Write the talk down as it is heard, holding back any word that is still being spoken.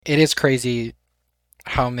It is crazy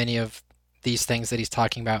how many of these things that he's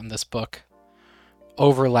talking about in this book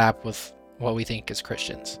overlap with what we think as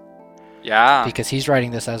Christians. Yeah. Because he's writing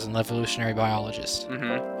this as an evolutionary biologist,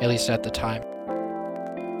 Mm-hmm. at least at the time.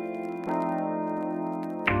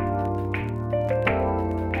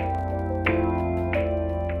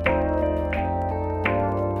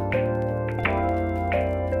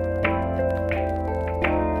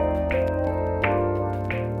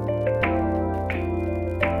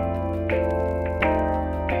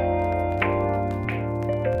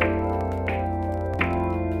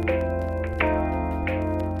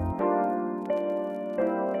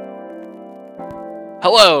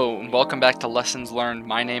 Hello, and welcome back to Lessons Learned.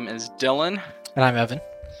 My name is Dillon, And I'm Evan.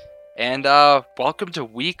 and welcome to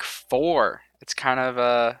week 4. It's kind of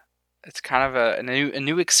a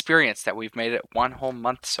new experience that we've made it one whole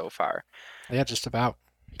month so far. Yeah, just about.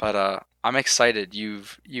 But I'm excited.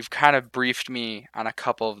 You've kind of briefed me on a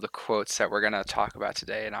couple of the quotes that we're gonna talk about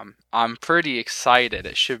today, and I'm pretty excited.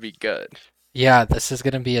 It should be good. Yeah, this is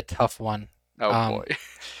going to be a tough one. Oh Um, boy.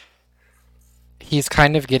 he's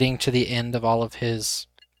kind of getting to the end of all of his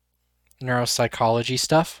neuropsychology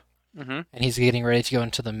stuff, Mhm. and he's getting ready to go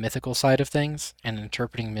into the mythical side of things and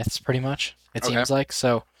interpreting myths pretty much, it Okay. seems like.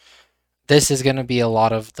 So this is going to be a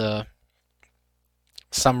lot of the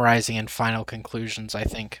summarizing and final conclusions, I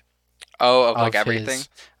think, Oh, of like of everything.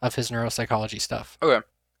 his neuropsychology stuff. Okay.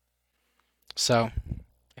 So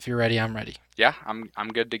if you're ready, I'm ready. Yeah, I'm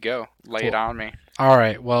good to go. Lay it Cool. on me. All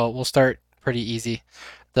right. Well, we'll start pretty easy.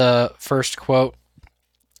 The first quote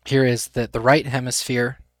here is that the right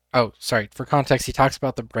hemisphere. Oh, sorry. For context, he talks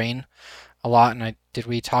about the brain a lot, and did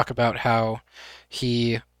we talk about how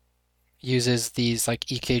he uses these like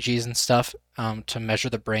EKGs and stuff to measure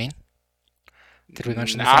the brain? Did we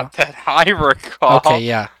mention this at all? Not that I Okay, recall.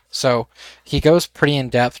 yeah. So he goes pretty in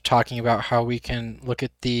depth talking about how we can look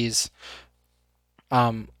at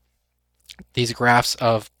um, these graphs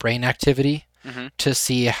of brain activity Mhm. to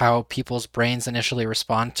see how people's brains initially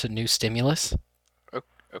respond to new stimulus.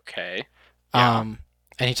 Okay. Yeah. Um,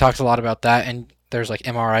 and he talks a lot about that. And there's like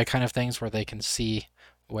MRI kind of things where they can see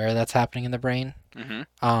where that's happening in the brain.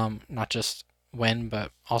 Mhm. Not just when,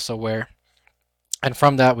 but also where. And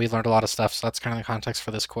from that, we learned a lot of stuff. So that's kind of the context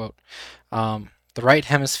for this quote. The right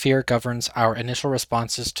hemisphere governs our initial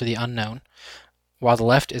responses to the unknown, while the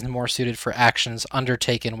left is more suited for actions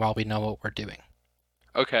undertaken while we know what we're doing.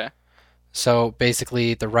 Okay. So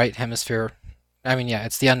basically, the right hemisphere, I mean, yeah,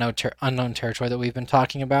 it's the unknown territory that we've been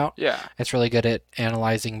talking about. Yeah. It's really good at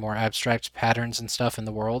analyzing more abstract patterns and stuff in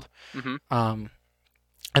the world. Mhm. Um,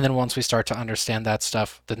 and then once we start to understand that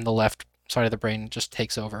stuff, then the left side of the brain just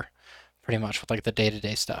takes over pretty much with like the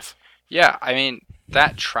day-to-day stuff. Yeah, I mean,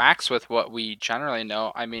 that tracks with what we generally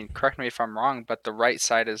know. I mean, correct me if I'm wrong, but the right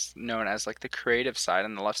side is known as like the creative side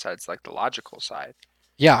and the left side's like the logical side.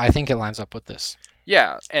 Yeah, I think it lines up with this.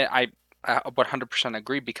 Yeah, and I 100%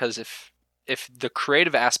 agree because if the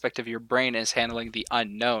creative aspect of your brain is handling the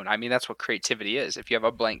unknown, I mean, that's what creativity is. If you have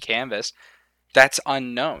a blank canvas, that's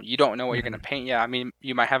unknown. You don't know what you're going to Hmm. paint. Yeah, I mean,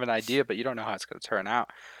 you might have an idea, but you don't know how it's going to turn out.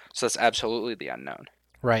 So that's absolutely the unknown.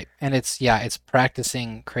 Right. And it's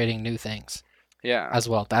practicing creating new things Yeah. as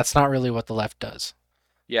well. That's not really what the left does,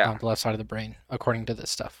 Yeah. the left side of the brain, according to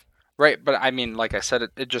this stuff. Right, but I mean, like I said,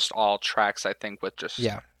 it just all tracks, I think, with just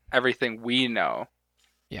Yeah, everything we know.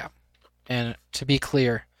 yeah. And to be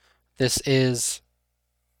clear, this is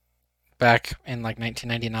back in like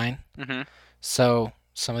 1999. Hmm. So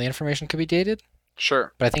some of the information could be dated,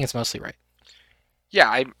 Sure. but I think it's mostly right.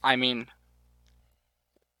 Yeah, I mean,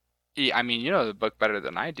 I mean, you know the book better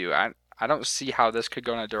than I do. I don't see how this could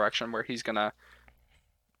go in a direction where he's gonna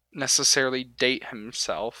necessarily date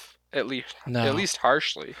himself, at No, least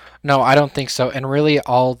harshly. no, I don't think so. And really,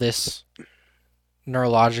 all this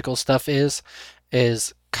neurological stuff is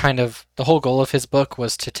kind of the whole goal of his book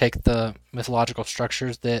was to take the mythological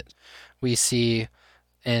structures that we see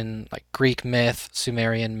in like Greek myth,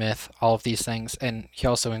 Sumerian myth, all of these things, and he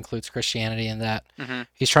also includes Christianity in that. Hmm.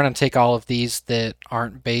 He's trying to take all of these that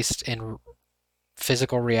aren't based in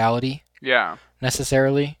physical reality Yeah.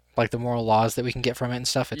 necessarily, like the moral laws that we can get from it and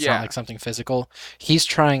stuff. It's not Yeah. like something physical. He's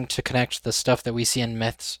trying to connect the stuff that we see in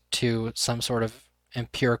myths to some sort of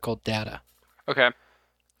empirical data. Okay.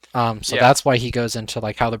 So Yeah. that's why he goes into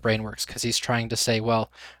like how the brain works, because he's trying to say,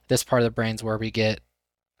 well, this part of the brain's where we get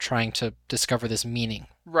trying to discover this meaning,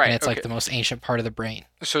 and Right. it's like Okay. the most ancient part of the brain.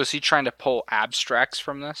 So is he trying to pull abstracts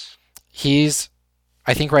from this? He's,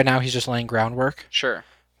 I think right now he's just laying groundwork, Sure.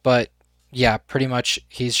 but yeah, pretty much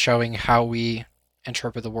he's showing how we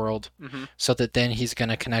interpret the world, Mm-hmm. so that then he's going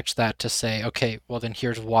to connect that to say, okay, well then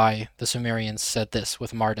here's why the Sumerians said this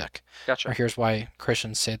with Marduk, or Gotcha. here's why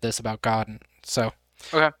Christians say this about God, and so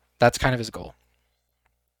Okay. that's kind of his goal.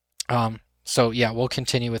 So yeah, we'll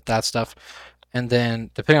continue with that stuff, and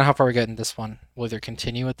then depending on how far we get in this one, we'll either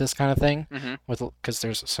continue with this kind of thing, Mm-hmm. with because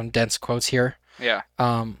there's some dense quotes here, Yeah.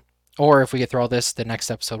 or if we get through all this, the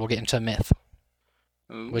next episode we'll get into myth,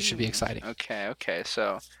 which should be Ooh. exciting. Okay. Okay.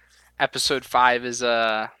 So episode 5 is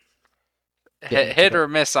a Getting hit, into hit it. or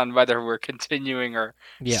miss on whether we're continuing or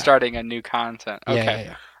Yeah, starting a new content. yeah, Okay.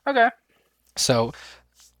 yeah, yeah. Okay. So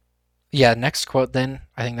yeah, next quote then.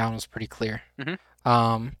 I think that one was pretty clear. Mm-hmm.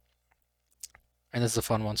 Um, and this is a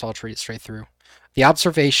fun one, so I'll read it straight through. The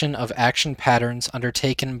observation of action patterns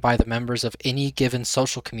undertaken by the members of any given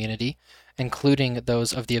social community, including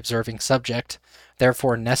those of the observing subject,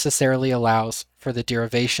 therefore necessarily allows for the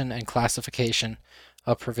derivation and classification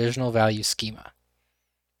of provisional value schema.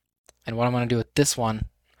 And what I'm going to do with this one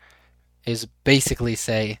is basically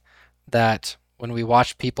say that when we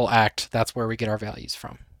watch people act, that's where we get our values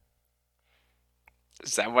from.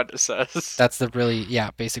 Is that what it says? That's the really, yeah,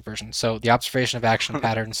 basic version. So the observation of action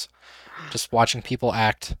patterns, just watching people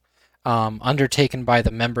act, undertaken by the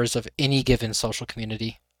members of any given social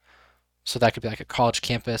community. So that could be like a college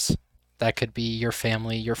campus, that could be your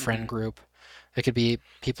family, your friend group, it could be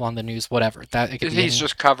people on the news, whatever. That it could be He's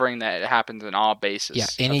just covering that it happens in all bases. yeah,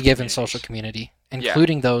 any given social community,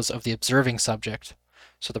 including those of the observing subject,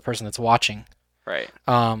 so the person that's watching. Right.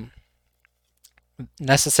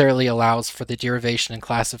 Necessarily allows for the derivation and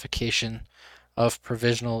classification of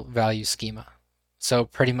provisional value schema. So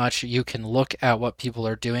pretty much you can look at what people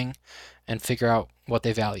are doing and figure out what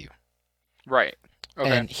they value. Right.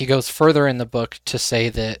 Okay. And he goes further in the book to say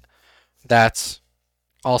that that's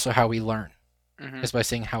also how we learn, Mm-hmm. is by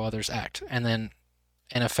seeing how others act. And then,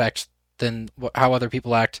 in effect, then how other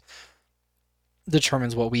people act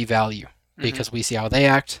determines what we value. Because we see how they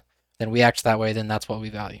act, then we act that way, then that's what we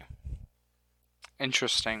value.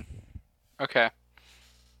 Interesting. Okay.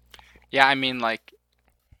 Yeah, I mean, like,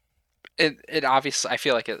 it obviously, I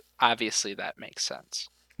feel like it obviously that makes sense.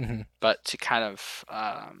 Mm-hmm. But to kind of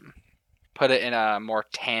put it in a more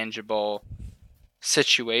tangible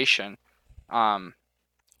situation,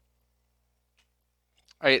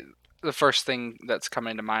 the first thing that's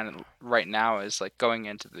coming to mind right now is like going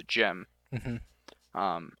into the gym,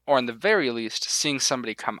 or in the very least, seeing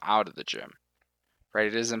somebody come out of the gym. Right,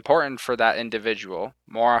 it is important for that individual,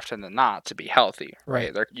 more often than not, to be healthy.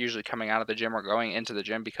 Right, they're usually coming out of the gym or going into the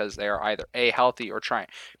gym because they are either A, healthy, or trying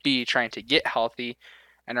to get healthy,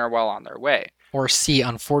 and are well on their way. Or C,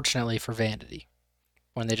 unfortunately, for vanity,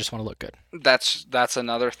 when they just want to look good. That's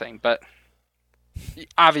another thing, but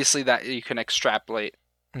obviously that you can extrapolate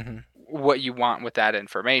what you want with that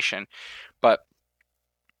information. But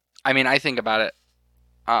I mean, I think about it.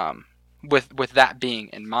 With that being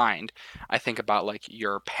in mind, I think about like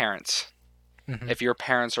your parents. If your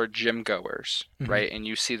parents are gym goers, right, and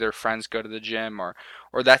you see their friends go to the gym, or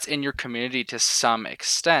that's in your community to some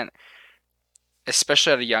extent,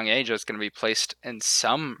 especially at a young age, it's going to be placed in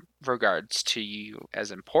some regards to you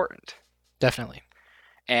as important. Definitely.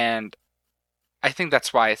 And I think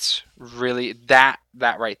that's why it's really that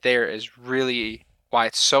right there is really why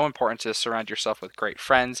it's so important to surround yourself with great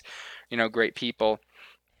friends, great people.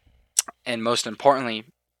 And most importantly,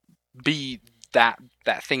 be that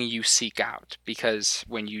thing you seek out, because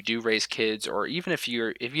when you do raise kids, or even if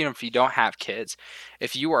you don't have kids,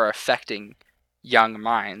 if you are affecting young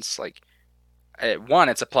minds, like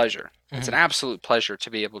it's a pleasure. It's an absolute pleasure to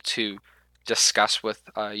be able to discuss with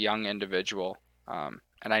a young individual. And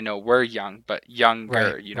I know we're young, but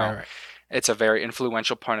younger, right. It's a very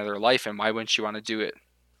influential point of their life, and why wouldn't you want to do it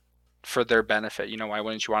for their benefit? Why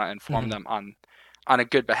wouldn't you want to inform them on a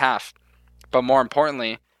good behalf? But more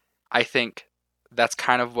importantly, I think that's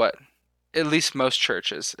kind of what at least most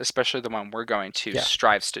churches, especially the one we're going to,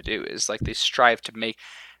 strives to do, is like they strive to make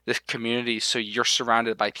this community so you're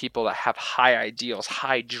surrounded by people that have high ideals,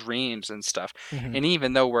 high dreams and stuff. And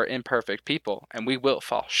even though we're imperfect people and we will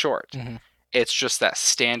fall short, it's just that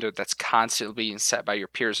standard that's constantly being set by your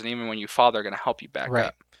peers. And even when you fall, they're going to help you back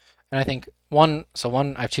up. And I think I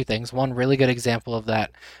have two things. One really good example of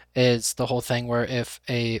that is the whole thing where if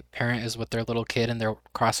a parent is with their little kid and they're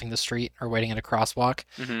crossing the street or waiting at a crosswalk,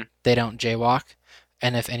 they don't jaywalk.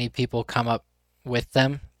 And if any people come up with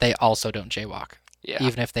them, they also don't jaywalk,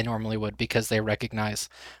 even if they normally would, because they recognize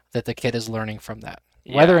that the kid is learning from that.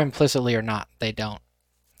 Whether implicitly or not, they don't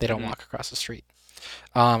walk across the street.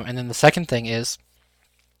 And then the second thing is,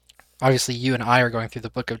 obviously you and I are going through the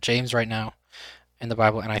book of James right now in the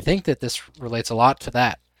Bible, and I think that this relates a lot to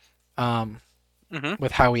that. Mhm.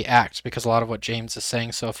 with how we act, because a lot of what James is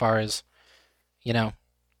saying so far is, you know,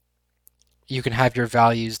 you can have your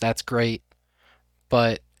values, that's great,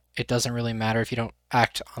 but it doesn't really matter if you don't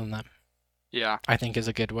act on them. Yeah. I think is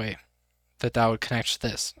a good way that would connect to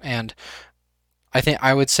this. And I think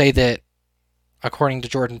I would say that according to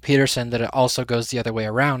Jordan Peterson, that it also goes the other way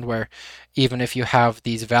around, where even if you have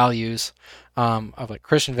these values of like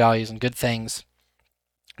Christian values and good things,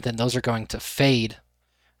 then those are going to fade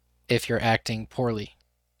if you're acting poorly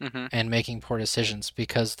Mhm. and making poor decisions,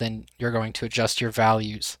 because then you're going to adjust your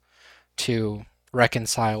values to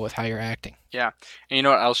reconcile with how you're acting. Yeah. And you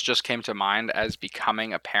know what else just came to mind as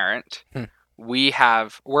becoming a parent? Hmm.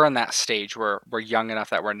 We're in that stage where we're young enough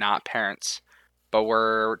that we're not parents, but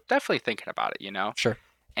we're definitely thinking about it, you know? Sure.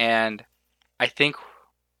 And I think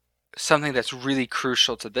something that's really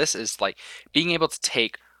crucial to this is like being able to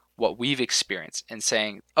take what we've experienced and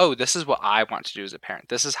saying, "Oh, this is what I want to do as a parent.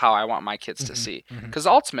 This is how I want my kids to Hmm. see." Hmm. Because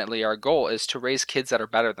ultimately our goal is to raise kids that are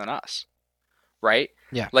better than us, right?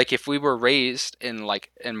 Yeah. Like if we were raised in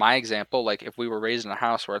like in my example, like if we were raised in a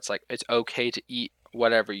house where it's like it's okay to eat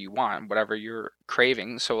whatever you want, whatever you're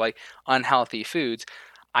craving, so like unhealthy foods,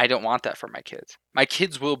 I don't want that for my kids. My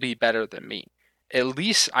kids will be better than me. At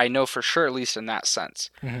least I know for sure, at least in that sense,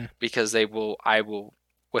 Hmm. because I will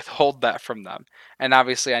withhold that from them. And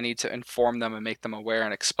obviously I need to inform them and make them aware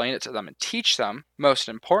and explain it to them and teach them, most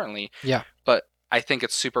importantly. Yeah. But I think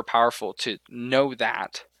it's super powerful to know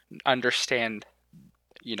that, understand,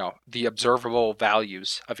 the observable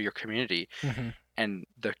values of your community Hmm. and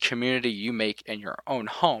the community you make in your own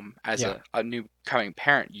home as Yeah. a new coming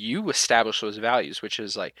parent. You establish those values, which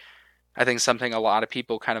is like, I think something a lot of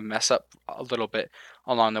people kind of mess up a little bit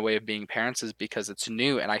along the way of being parents is because it's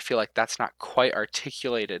new. And I feel like that's not quite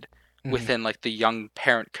articulated Hmm. within like the young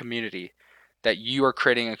parent community, that you are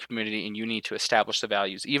creating a community and you need to establish the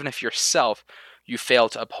values. Even if yourself, you fail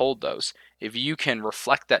to uphold those, if you can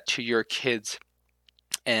reflect that to your kids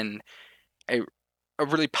in a, a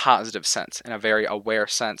really positive sense, in a very aware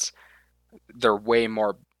sense, they're way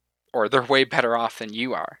more, or they're way better off than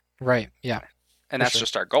you are. Right. Yeah. And For that's sure.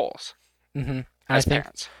 just our goals Hmm. And I as think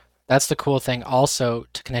parents. that's the cool thing also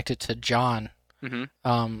to connect it to John Hmm.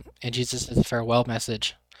 in Jesus' farewell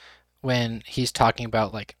message, when he's talking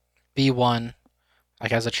about like be one,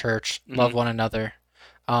 like as a church, Hmm. love one another,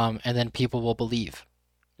 and then people will believe.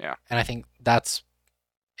 Yeah. And I think that's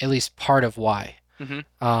at least part of why,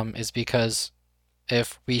 Hmm. is because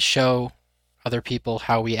if we show other people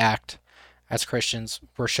how we act as Christians,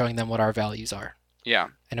 we're showing them what our values are. Yeah.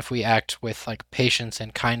 And if we act with like patience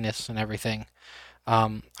and kindness and everything,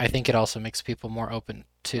 I think it also makes people more open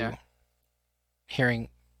Yeah. to hearing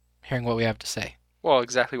what we have to say. Well,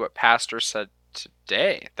 exactly what Pastor said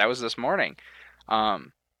today. That was this morning.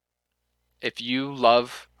 Um, if you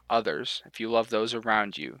love others, if you love those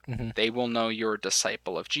around you, Hmm. they will know you're a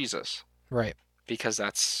disciple of Jesus, Right. because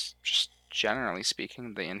that's just generally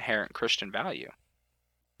speaking the inherent Christian value,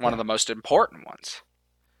 one of Yeah. the most important ones.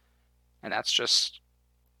 And that's just,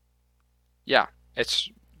 yeah, it's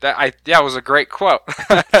that I that was a great quote.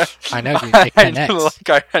 I know, dude. It I connects.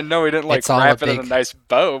 I know we didn't like It's all a wrap it in a big. nice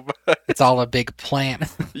bow, but It's all a big plan.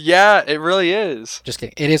 yeah, it really is. Just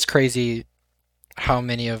kidding. It is crazy how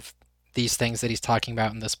many of these things that he's talking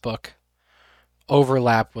about in this book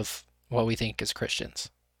overlap with what we think as Christians.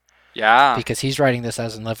 Yeah. Because he's writing this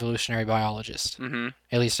as an evolutionary biologist, Mhm.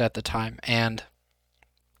 at least at the time. And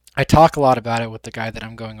I talk a lot about it with the guy that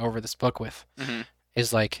I'm going over this book with. Mhm.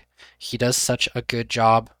 Is like he does such a good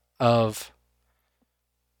job of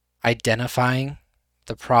identifying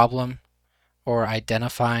the problem or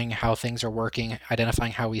identifying how things are working,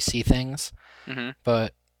 identifying how we see things. Mhm.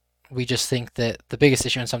 But we just think that the biggest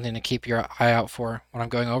issue and something to keep your eye out for when I'm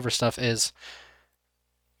going over stuff is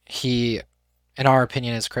he, in our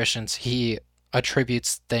opinion as Christians, he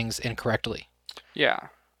attributes things incorrectly. Yeah.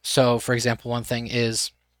 So, for example, one thing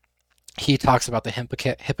is he talks about the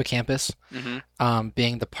hippocampus Mhm.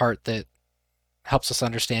 being the part that helps us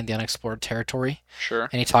understand the unexplored territory. Sure.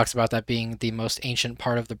 And he talks about that being the most ancient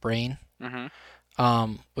part of the brain, Mhm.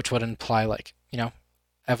 which would imply, like,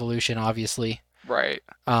 evolution, obviously. Right.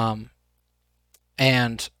 Um,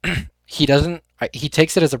 and he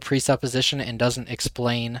takes it as a presupposition and doesn't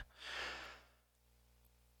explain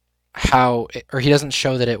or he doesn't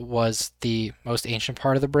show that it was the most ancient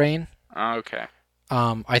part of the brain. Okay.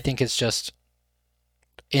 I think it's just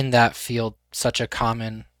in that field such a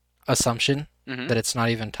common assumption Mhm. that it's not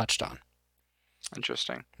even touched on.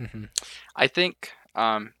 Interesting. Hmm. I think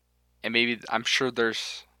and maybe I'm sure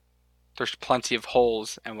there's plenty of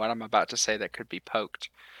holes in what I'm about to say that could be poked.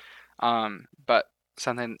 But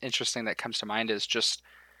something interesting that comes to mind is just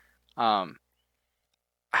um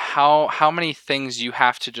how many things you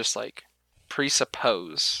have to just like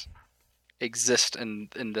presuppose exist in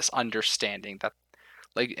this understanding that,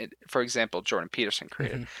 like, for example, Jordan Peterson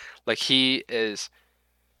created. Mm-hmm. Like, he is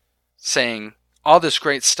saying all this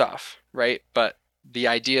great stuff, right? But the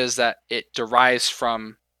idea is that it derives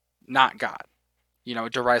from not God.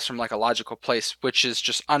 It derives from like a logical place, which is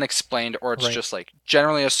just unexplained, or it's Right. just like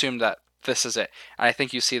generally assumed that this is it. And I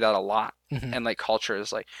think you see that a lot Mm-hmm. in like culture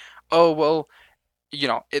is like, oh well,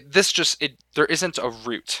 there isn't a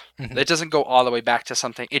root. Mm-hmm. It doesn't go all the way back to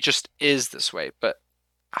something. It just is this way. But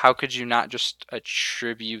how could you not just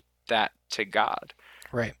attribute that to God?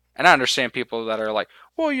 Right. And I understand people that are like,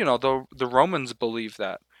 well, the Romans believe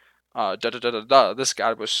that da da da da da this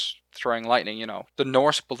god was throwing lightning. The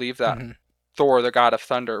Norse believe that Mm-hmm. Thor, the god of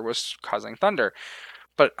thunder, was causing thunder.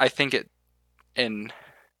 But I think in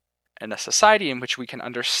in a society in which we can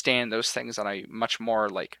understand those things on a much more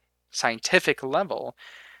like scientific level,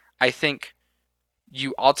 I think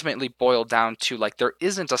you ultimately boil down to like there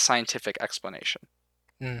isn't a scientific explanation.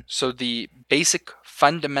 Mm. So the basic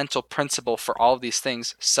fundamental principle for all of these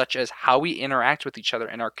things, such as how we interact with each other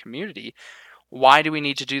in our community, why do we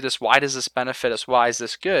need to do this? Why does this benefit us? Why is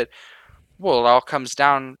this good? Well, it all comes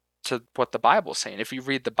down to what the Bible's saying. If you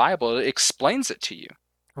read the Bible, it explains it to you.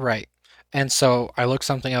 Right. And so I looked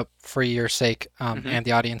something up for your sake, Mm-hmm. and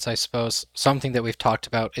the audience, I suppose. Something that we've talked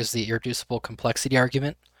about is the irreducible complexity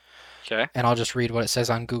argument. Okay. And I'll just read what it says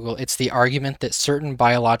on Google. It's the argument that certain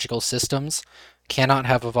biological systems cannot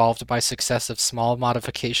have evolved by successive small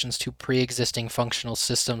modifications to pre-existing functional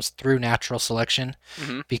systems through natural selection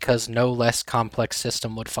Mm-hmm. because no less complex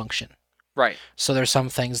system would function. Right. So there's some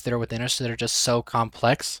things that are within us that are just so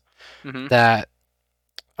complex Mm-hmm. that,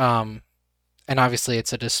 um, and obviously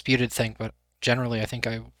it's a disputed thing, but generally I think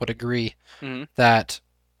I would agree Mm-hmm. that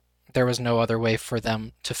there was no other way for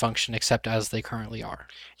them to function except as they currently are.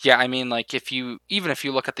 Yeah, I mean, like even if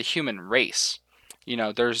you look at the human race,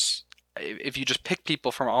 there's if you just pick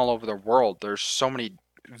people from all over the world, there's so many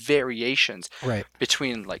variations Right.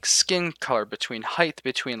 between like skin color, between height,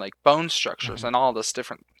 between like bone structures, Mm-hmm. and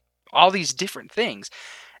all these different things.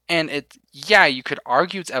 And yeah, you could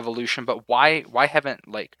argue it's evolution, but why haven't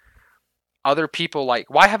like other people like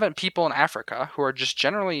why haven't people in Africa who are just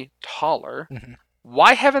generally taller, Mm-hmm.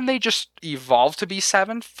 why haven't they just evolved to be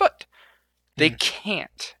 7 foot? They Mm-hmm.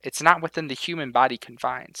 can't. It's not within the human body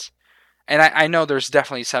confines. And I know there's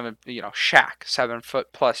definitely Shaq, 7 foot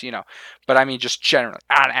plus, but I mean, just generally,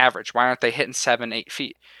 on average, why aren't they hitting 7, 8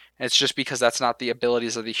 feet? And it's just because that's not the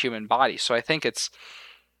abilities of the human body. So I think it's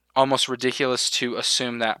almost ridiculous to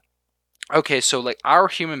assume that, okay, so like our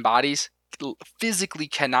human bodies physically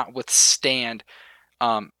cannot withstand,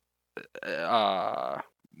 um,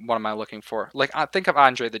 what am I looking for? Like, think of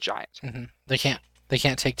Andre the Giant. Mm-hmm. They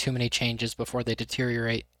can't take too many changes before they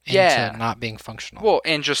deteriorate into Yeah. not being functional. Well,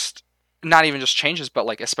 and just not even just changes, but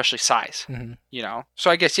like especially size, Mm-hmm.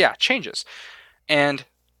 So I guess, yeah, changes. And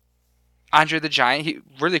Andre the Giant, he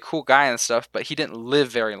really cool guy and stuff, but he didn't live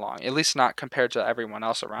very long, at least not compared to everyone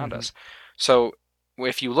else around Mm-hmm. us. So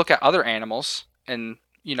if you look at other animals and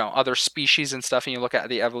other species and stuff, and you look at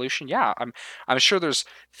the evolution, yeah, I'm sure there's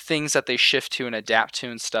things that they shift to and adapt to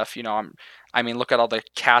and stuff. I mean, look at all the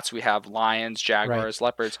cats we have: lions, Right. jaguars,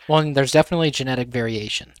 leopards. Well, and there's definitely genetic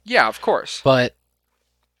variation, Yeah, of course. but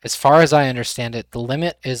as far as I understand it, the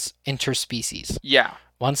limit is interspecies. Yeah.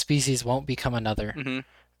 One species won't become another, Hmm.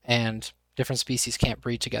 and different species can't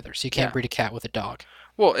breed together. So you can't Yeah. breed a cat with a dog.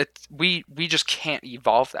 Well, we just can't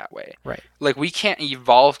evolve that way. Right. Like, we can't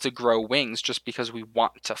evolve to grow wings just because we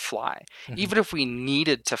want to fly. Mm-hmm. Even if we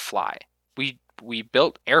needed to fly, we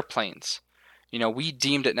built airplanes. We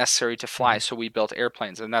deemed it necessary to fly, Mm-hmm. so we built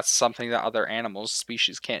airplanes, and that's something that other animals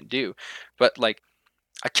species can't do. But like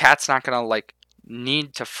a cat's not gonna like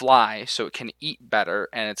need to fly so it can eat better,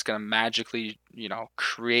 and it's gonna magically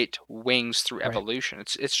create wings through Right. evolution.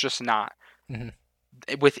 It's just not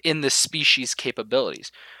Mm-hmm. within the species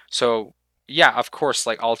capabilities. So yeah, of course,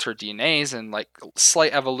 like altered DNAs and like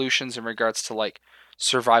slight evolutions in regards to like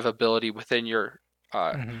survivability within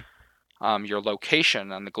uh Mm-hmm. your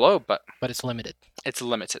location on the globe, but But it's limited. it's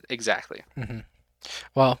limited. Exactly. Mm-hmm.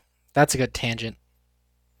 Well, that's a good tangent.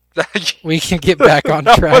 that We can get back on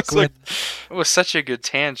track with was such a good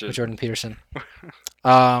tangent. Jordan Peterson.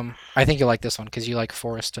 I think you'll like this one because you like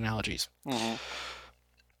forest analogies. Mm-hmm.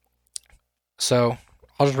 So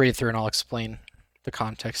I'll just read it through and I'll explain the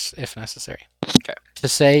context if necessary. Okay. To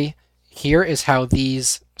say, here is how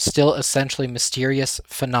these still essentially mysterious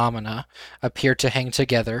phenomena appear to hang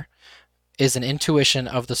together is an intuition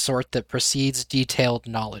of the sort that precedes detailed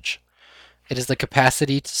knowledge. It is the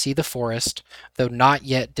capacity to see the forest, though not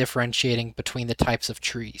yet differentiating between the types of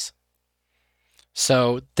trees.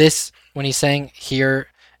 So this, when he's saying here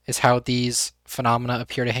is how these phenomena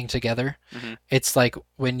appear to hang together, Mm-hmm. it's like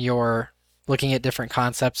when you're looking at different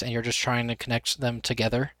concepts and you're just trying to connect them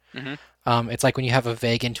together. Mm-hmm. It's like when you have a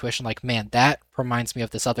vague intuition, like, man, that reminds me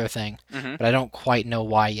of this other thing, Mm-hmm. but I don't quite know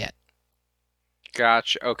why yet.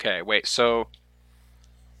 Gotcha. Okay, wait. So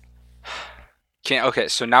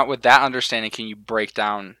so now with that understanding, can you break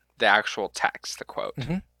down the actual text, the quote?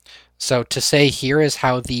 hmm So to say here is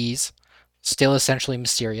how these still essentially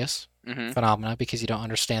mysterious Mm-hmm. phenomena, because you don't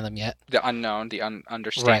understand them yet. The unknown, the Right.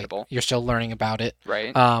 understandable, You're still learning about it.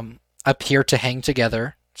 right? Appear to hang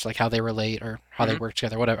together. It's like how they relate or how they Mm-hmm. work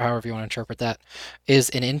together, whatever, however you want to interpret that, is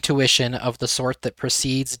an intuition of the sort that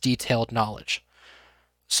precedes detailed knowledge.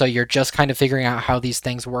 So you're just kind of figuring out how these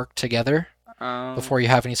things work together Um, before you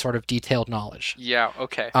have any sort of detailed knowledge. yeah,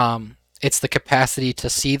 okay. It's the capacity to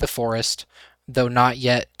see the forest, though not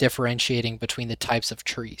yet differentiating between the types of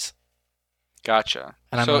trees. Gotcha.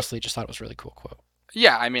 And I So, mostly just thought it was a really cool quote.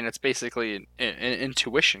 yeah, I mean, it's basically an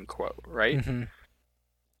intuition quote, right? hmm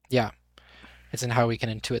Yeah, it's in how we can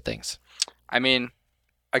intuit things. I mean,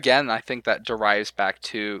 again, I think that derives back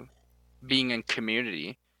to being in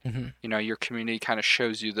community. hmm You know, your community kind of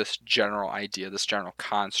shows you this general idea, this general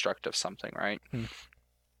construct of something, right? Hmm.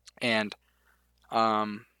 And,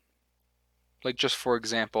 um, like just for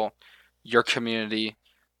example, your community,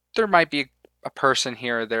 there might be a person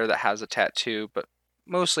here or there that has a tattoo, but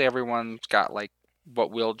mostly everyone's got like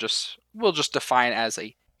what we'll just define as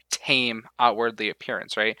a tame outwardly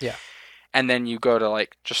appearance, right? Yeah. And then you go to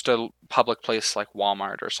like just a public place like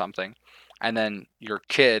Walmart or something, and then your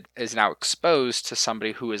kid is now exposed to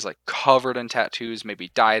somebody who is like covered in tattoos,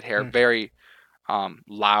 maybe dyed hair, Hmm. very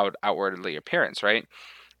loud outwardly appearance, right?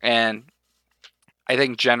 And I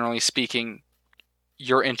think generally speaking,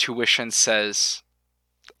 your intuition says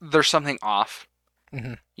there's something off,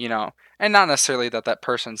 hmm you know, and not necessarily that that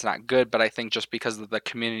person's not good, but I think just because of the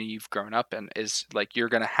community you've grown up in is like you're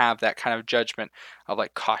going to have that kind of judgment of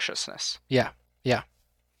like cautiousness. Yeah. Yeah.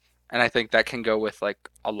 And I think that can go with like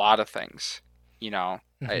a lot of things, hmm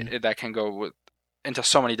that can go with into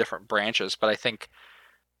so many different branches, but I think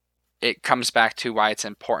it comes back to why it's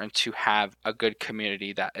important to have a good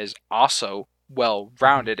community that is also well hmm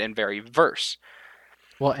rounded and very diverse.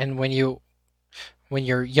 Well, and when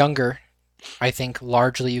you're younger, I think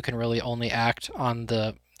largely you can really only act on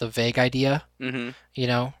the vague idea,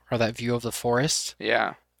 Mm-hmm. or that view of the forest.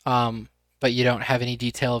 Yeah. Um, but you don't have any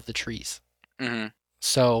detail of the trees. Mm-hmm.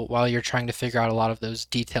 So while you're trying to figure out a lot of those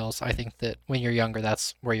details, I think that when you're younger,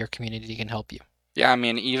 that's where your community can help you. Yeah, I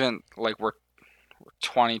mean, even like we're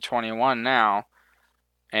 2021 now,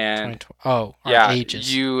 and 2020. Oh, our yeah,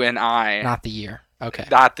 ages, you and I, not the year. Okay.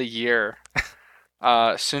 not the year,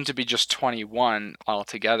 soon to be just 21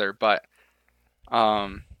 altogether, but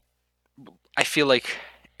um, I feel like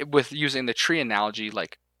with using the tree analogy,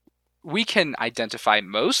 like we can identify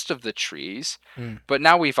most of the trees, Mm, but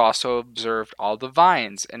now we've also observed all the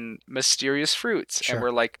vines and mysterious fruits, and sure.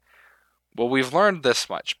 we're like, well, we've learned this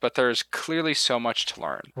much, but there's clearly so much to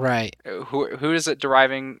learn. Right. Who is it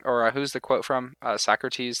deriving, or who's the quote from?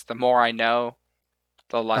 Socrates. The more I know,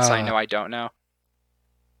 the less I Uh, know I don't know.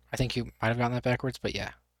 I think you might have gotten that backwards, but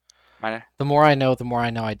yeah. Might The more I know, the more I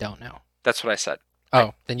know I don't know. That's what I said.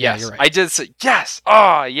 Oh, then yeah, you're Yes, right. I did say yes.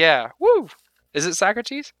 Oh yeah, woo. Is it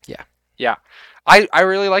Socrates? Yeah. Yeah, I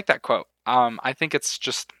really like that quote. I think it's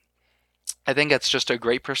just a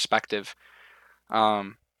great perspective.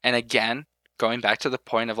 And again, going back to the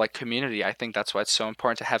point of like community, I think that's why it's so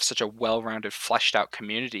important to have such a well-rounded, fleshed out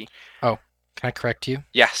community. Oh, can I correct you and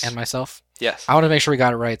Yes, myself? yes. I want to make sure we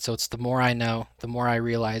got it right. So it's the more I know, the more I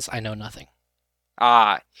realize I know nothing.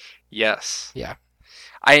 Ah, yes. Yeah.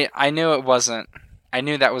 I knew it wasn't. I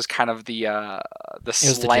knew that was kind of the It was the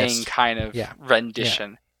slang gist. kind of Yeah.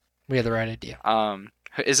 rendition. We had the right idea.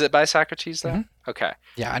 Is it by Socrates though? hmm Okay.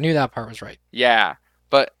 Yeah, I knew that part was right. Yeah,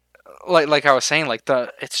 but like I was saying, like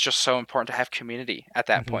it's just so important to have community at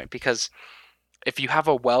that hmm point because if you have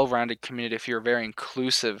a well-rounded community, if you're very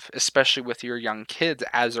inclusive, especially with your young kids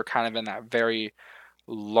as they're kind of in that very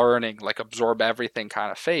learning, like absorb everything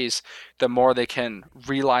kind of phase, the more they can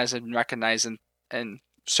realize and recognize and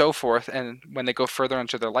so forth. And when they go further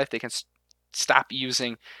into their life, they can stop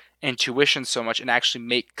using intuition so much and actually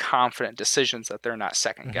make confident decisions that they're not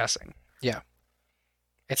second hmm guessing. Yeah.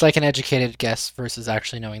 It's like an educated guess versus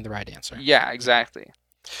actually knowing the right answer. Yeah, exactly.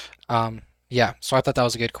 Yeah, so I thought that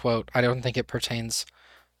was a good quote. I don't think it pertains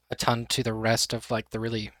a ton to the rest of like the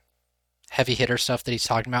really heavy hitter stuff that he's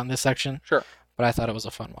talking about in this section, Sure. but I thought it was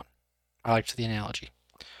a fun one. I liked the analogy.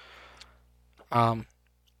 Um,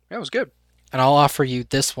 Yeah, it was good. and I'll offer you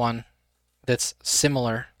this one that's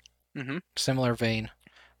similar, Mm-hmm. similar vein.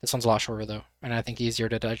 This one's a lot shorter though, and I think easier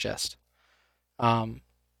to digest. Um,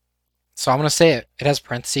 so I'm gonna say it. It has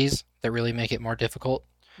parentheses that really make it more difficult.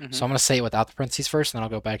 Mm-hmm. So I'm gonna say it without the parentheses first, and then I'll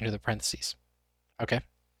go back into the parentheses. Okay?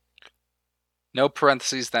 No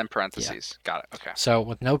parentheses, then Yeah. parentheses. Got it. Okay. So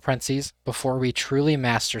with no parentheses, before we truly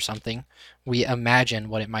master something, we imagine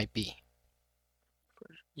what it might be.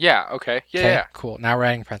 Yeah. Okay. Yeah. Okay? Yeah. Cool. Now we're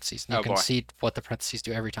adding parentheses. And you Oh can boy. see what the parentheses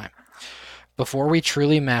do every time. Before we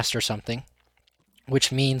truly master something,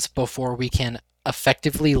 which means before we can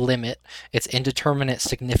effectively limit its indeterminate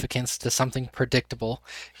significance to something predictable,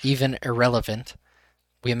 even irrelevant,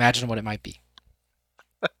 we imagine what it might be.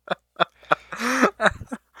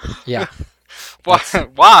 Yeah. Why? That's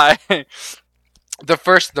Why? The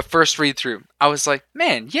first read through, I was like,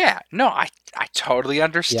 man, yeah, no, I totally yeah.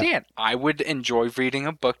 understand. I would enjoy reading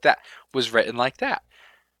a book that was written like that.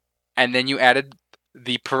 And then you added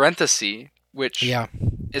the parenthesis, which Yeah.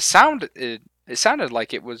 it sounded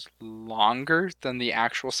like it was longer than the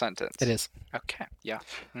actual It sentence. is. Okay. Yeah.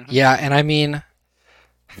 Hmm. Yeah, and I mean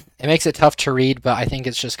it makes it tough to read, but I think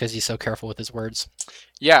it's just because he's so careful with his words.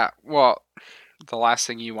 Yeah. Well, the last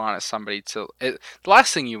thing you want is the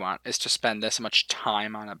last thing you want is to spend this much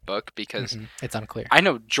time on a book because It's unclear. I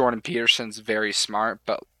know Jordan Peterson's very smart,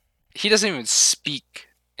 but he doesn't even speak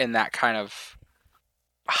in that kind of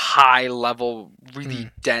high level, really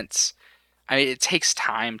Mm. dense. I mean, it takes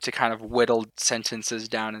time to kind of whittle sentences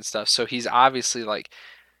down and stuff. So he's obviously like,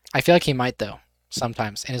 I feel like he might though.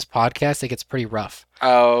 Sometimes in his podcast, it gets pretty rough.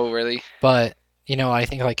 oh, really? But I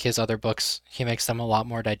think like his other books, he makes them a lot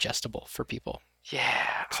more digestible for people.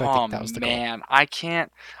 Yeah. So I Oh think that was the goal. man, I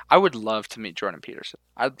can't. I would love to meet Jordan Peterson.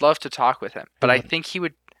 I'd love to talk with him, but Who I wouldn't? think he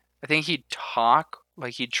would. I think he'd talk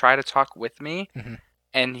like he'd try to talk with me, Hmm.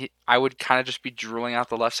 and I would kind of just be drooling out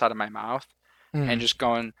the left side of my mouth and Mm. just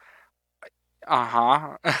going, uh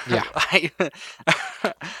huh. Yeah, I,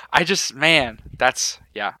 I just, man, that's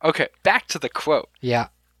yeah. Okay, back to the quote. yeah,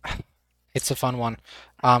 it's a fun one.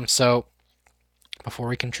 So before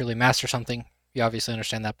we can truly master something, you obviously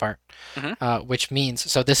understand that part. Hmm. Which means,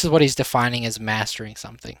 so this is what he's defining as mastering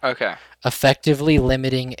something. Okay. Effectively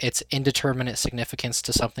limiting its indeterminate significance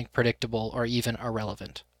to something predictable or even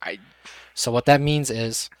irrelevant. I. So what that means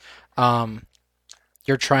is, um,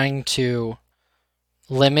 you're trying to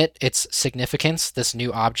limit its significance, this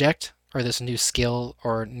new object or this new skill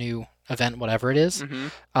or new event, whatever it is,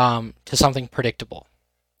 Hmm. to something predictable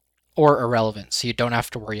or irrelevant, so you don't have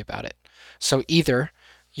to worry about it. So either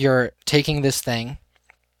you're taking this thing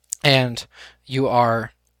and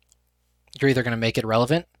you're either going to make it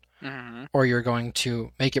relevant Hmm. or you're going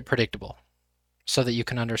to make it predictable so that you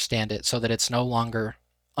can understand it, so that it's no longer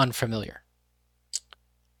unfamiliar.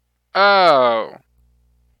 Oh.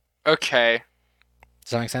 Okay.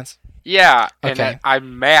 Does that make sense? Yeah, and Okay,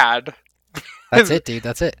 I'm mad. that's it, dude.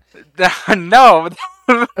 That's it. No.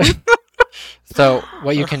 So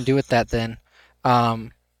what you can do with that then,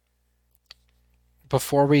 um,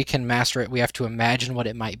 before we can master it, we have to imagine what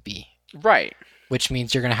it might be, Right. which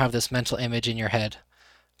means you're going to have this mental image in your head.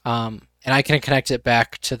 And I can connect it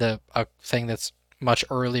back to the thing that's much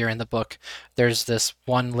earlier in the book. There's this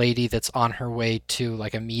one lady that's on her way to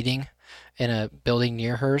like a meeting in a building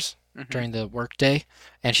near hers Hmm. during the workday,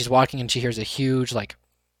 and she's walking and she hears a huge like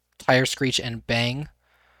tire screech and bang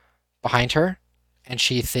behind her, and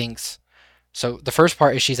she thinks. So the first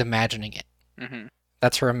part is she's imagining it. Hmm.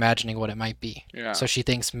 That's her imagining what it might be. Yeah. So she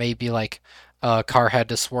thinks maybe like a car had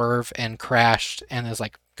to swerve and crashed and is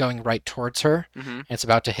like going right towards her Hmm. and it's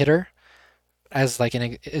about to hit her. As like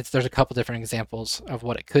there's a couple different examples of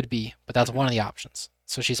what it could be, but that's Hmm. one of the options.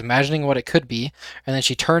 So she's imagining what it could be, and then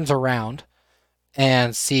she turns around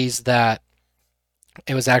and sees that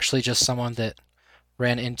it was actually just someone that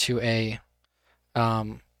ran into a.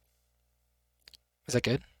 Um, is that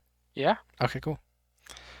good? Yeah. Okay, cool.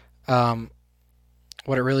 Um,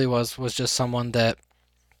 what it really was just someone that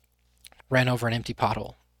ran over an empty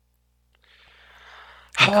pothole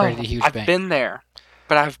and created Oh, a huge I've bang. been there,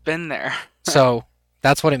 but I've been there. So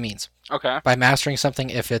that's what it means. Okay. By mastering something,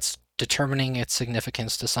 if it's determining its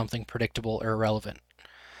significance to something predictable or irrelevant.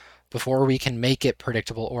 Before we can make it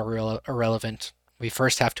predictable or irrelevant, we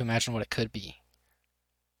first have to imagine what it could be.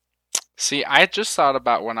 See, I just thought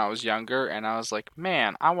about when I was younger, and I was like,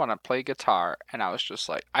 man, I want to play guitar, and I was just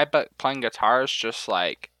like, I bet playing guitar is just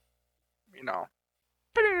like, you know,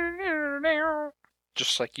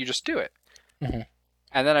 just like you just do it. Mhm.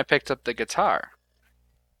 And then I picked up the guitar,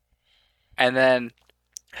 and then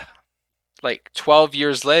like 12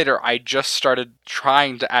 years later, I just started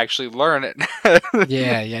trying to actually learn it.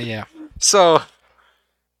 Yeah, yeah, yeah. So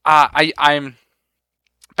I'm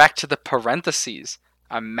back to the parentheses.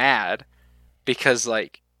 I'm mad because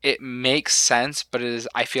like it makes sense, but it is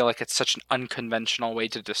I feel like it's such an unconventional way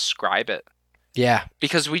to describe it. Yeah.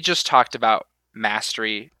 Because we just talked about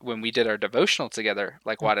mastery when we did our devotional together,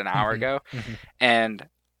 like what, an hour Mm-hmm. ago, Mm-hmm. and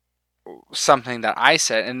something that I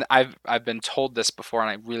said, and I've been told this before, and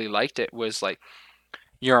I really liked it, was like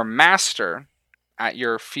you're a master at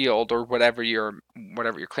your field or whatever you're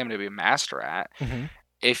claiming to be a master at Mm-hmm.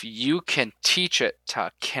 if you can teach it to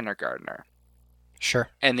a kindergartner. Sure.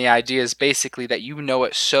 And the idea is basically that you know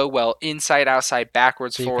it so well, inside, outside,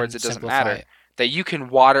 backwards, So you forwards, can it doesn't simplify matter, it. that you can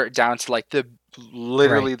water it down to like the Right.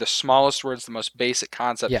 literally the smallest words, the most basic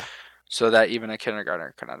concept, Yeah. so that even a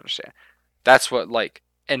kindergartner can understand. That's what, like,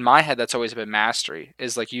 in my head, that's always been mastery.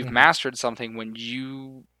 Is like you've Mm-hmm. mastered something when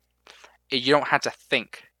you don't have to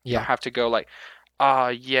think. You don't Yeah. have to go like, oh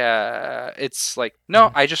yeah. It's like,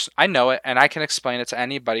 no, Mm-hmm. I know it and I can explain it to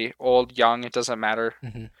anybody, old, young, it doesn't matter,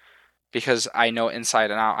 Mm-hmm. because I know it inside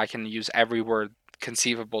and out. I can use every word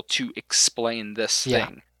conceivable to explain this Yeah.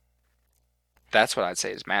 thing. That's what I'd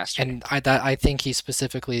say is mastery. And I think he's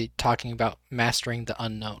specifically talking about mastering the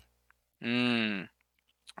unknown. Mm,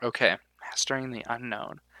 okay. Mastering the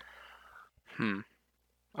unknown.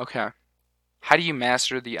 Okay. How do you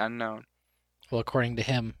master the unknown? Well, according to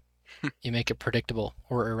him, you make it predictable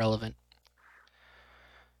or irrelevant.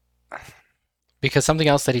 Because something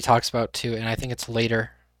else that he talks about too, and I think it's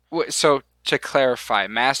later. So to clarify,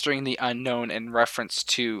 mastering the unknown in reference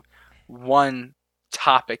to one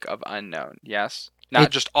topic of unknown, yes? Not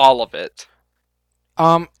It just all of it.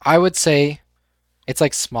 I would say it's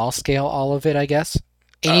like small scale all of it, I guess.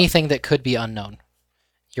 Uh, Anything that could be unknown,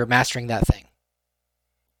 you're mastering that thing.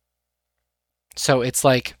 So it's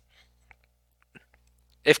like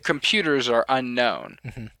if computers are unknown,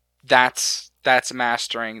 mhm. that's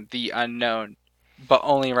mastering the unknown, but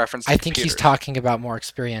only in reference I to think he's computers. talking about more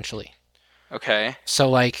experientially. Okay. So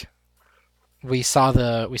like we saw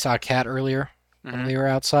a cat earlier when Mhm. we were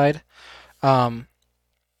outside. Um,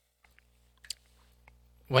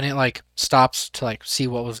 when it like stops to like see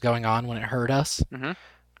what was going on when it heard us, Mhm.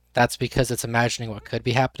 that's because it's imagining what could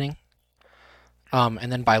be happening.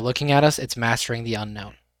 And then by looking at us, it's mastering the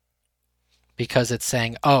unknown because it's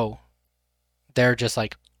saying, "Oh, they're just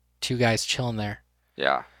like two guys chilling there.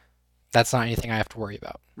 Yeah. That's not anything I have to worry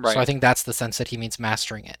about." So I Right. think that's the sense that he means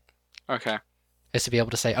mastering it, Okay. is to be able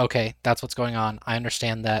to say, "Okay, that's what's going on. I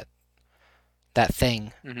understand that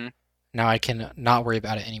thing. Mhm. Now I can not worry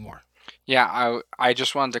about it anymore." Yeah, I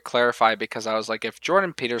just wanted to clarify because I was like, if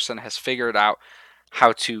Jordan Peterson has figured out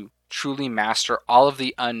how to truly master all of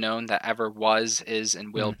the unknown that ever was, is,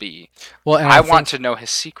 and will Mm. be, Well, and I I want think to know his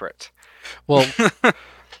secret. well,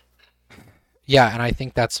 yeah, and I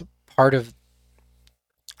think that's part of.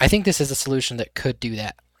 I think this is a solution that could do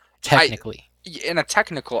that I, technically, in a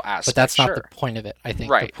technical but aspect, that's not the sure. point of it. I think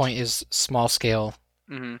the Right. point is small scale,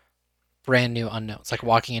 Hmm. brand new unknowns, like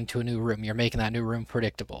walking into a new room. You're making that new room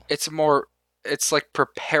predictable. It's more, it's like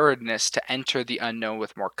preparedness to enter the unknown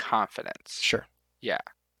with more confidence. Sure. Yeah.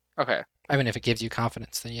 Okay. I mean, if it gives you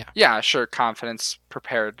confidence, then yeah. Yeah, sure. Confidence,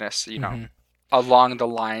 preparedness, Hmm. along the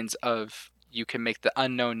lines of you can make the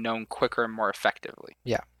unknown known quicker and more effectively,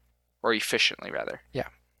 Yeah. or efficiently, rather. Yeah.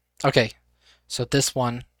 Okay. So this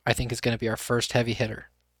one I think is going to be our first heavy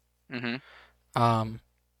hitter. Hmm. Um,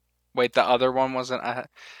 Wait, the other one wasn't.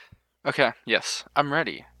 Okay, yes, I'm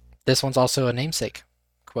ready. this one's also a namesake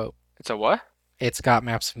quote. It's a what? It's got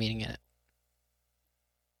maps of meaning in it.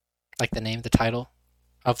 Like the name, the title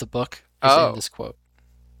of the book is in Oh, this quote.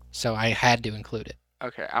 So I had to include it.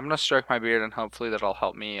 okay. I'm gonna stroke my beard and hopefully that'll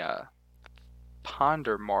help me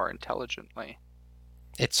ponder more intelligently.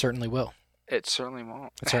 It certainly will. It certainly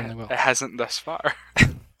won't. It certainly will. It hasn't thus far.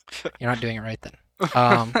 You're not doing it right then.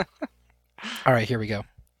 All right, here we go.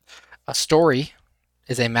 A story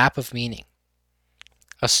is a map of meaning,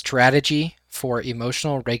 a strategy for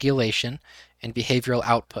emotional regulation and behavioral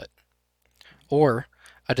output, or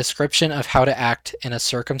a description of how to act in a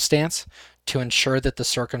circumstance to ensure that the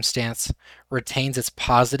circumstance retains its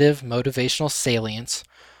positive motivational salience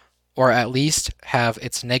or at least have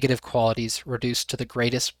its negative qualities reduced to the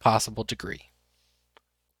greatest possible degree.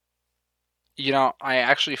 I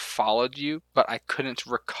actually followed you, but I couldn't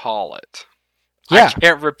recall it. I Yeah,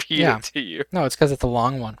 can't repeat yeah. it to you. No, it's because it's a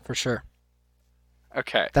long one for sure.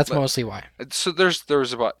 Okay. That's mostly why. So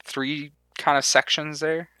there's about three kind of sections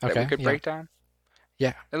there that we Okay, could yeah, break down.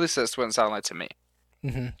 yeah. At least that's what it sounded like to me. Do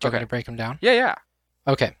you want me Okay. to break them down? Yeah, yeah.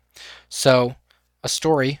 Okay, so a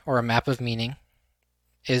story or a map of meaning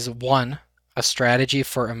is one, a strategy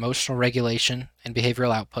for emotional regulation and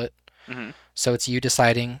behavioral output. Hmm. So it's you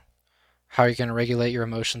deciding how you're going to regulate your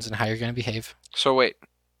emotions and how you're going to behave. So wait,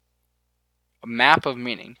 a map of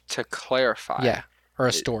meaning, to clarify, Yeah, or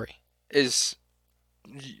a story. is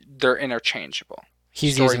they're interchangeable.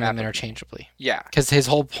 He's Story, using them map of meaning. interchangeably. Yeah, Because his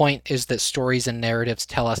whole point is that stories and narratives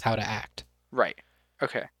tell us how to act. right.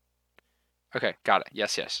 Okay. Okay, got it.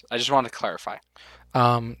 Yes, yes. I just wanted to clarify.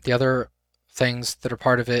 The other things that are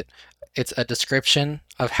part of it, it's a description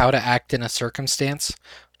of how to act in a circumstance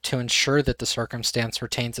to ensure that the circumstance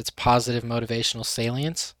retains its positive motivational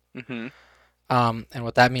salience. Mm-hmm. And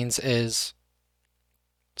what that means is,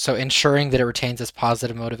 so ensuring that it retains its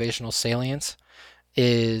positive motivational salience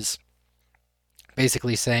is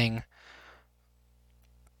basically saying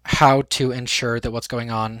how to ensure that what's going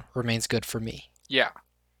on remains good for me. Yeah.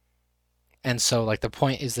 And so, like, the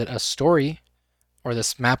point is that a story or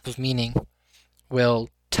this map of meaning will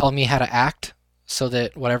tell me how to act so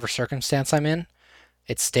that whatever circumstance I'm in,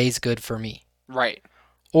 it stays good for me. Right.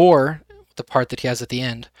 Or the part that he has at the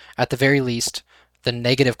end, at the very least, the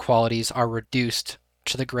negative qualities are reduced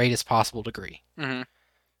to the greatest possible degree. Mm-hmm.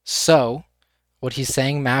 So, what he's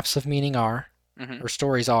saying maps of meaning are, Mm-hmm. or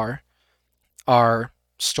stories are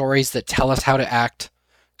stories that tell us how to act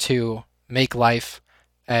to make life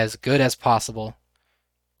as good as possible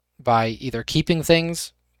by either keeping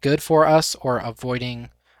things good for us or avoiding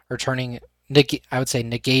or turning, I would say,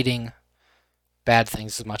 negating bad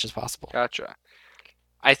things as much as possible. Gotcha.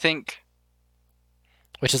 I think.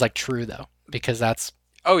 Which is like true though, because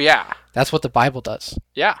Oh yeah. that's what the Bible does.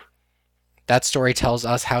 Yeah. That story tells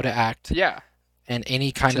us how to act Yeah. in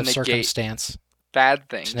any kind To of negate circumstance bad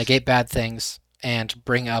to things. negate bad things and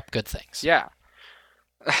bring up good things. Yeah.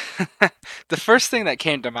 The first thing that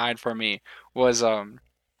came to mind for me was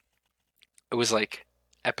it was like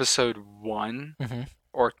episode 1, Mm-hmm.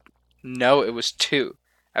 or no, it was 2.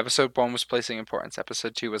 Episode 1 was placing importance.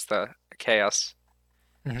 Episode 2 was the chaos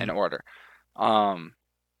Mm-hmm. and order. Um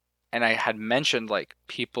and I had mentioned like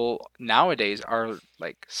people nowadays are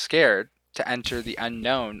like scared to enter the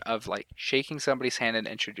unknown of like shaking somebody's hand and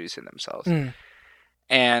introducing themselves. Mm.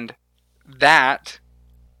 And that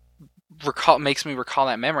makes me recall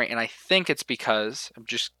that memory, and I think it's because I'm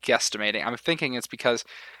just guesstimating. I'm thinking it's because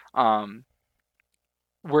um,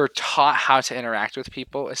 we're taught how to interact with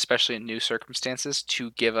people, especially in new circumstances,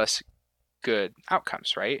 to give us good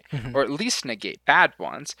outcomes, right? Mm-hmm. Or at least negate bad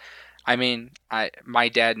ones. I mean, my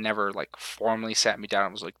dad never like formally sat me down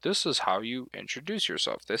and was like, "This is how you introduce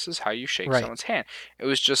yourself. This is how you shake Right. someone's hand." It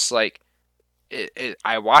was just like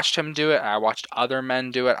I watched him do it. I watched other men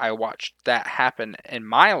do it. I watched that happen in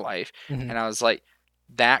my life, Mm-hmm. and I was like,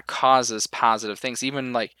 that causes positive things.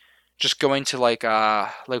 Even like just going to like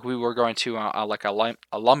we were going to like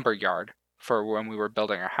a lumber yard for when we were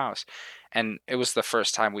building our house, and it was the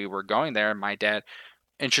first time we were going there. And my dad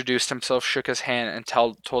introduced himself, shook his hand, and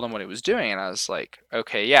told him what he was doing, and I was like,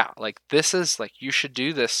 okay, yeah, like this is like you should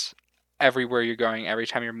do this everywhere you're going, every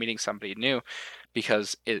time you're meeting somebody new,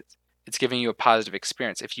 because it's giving you a positive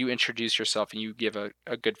experience. If you introduce yourself and you give a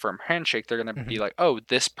good firm handshake, they're going to Mm-hmm. be like, oh,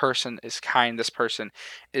 this person is kind, this person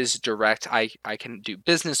is direct, I can do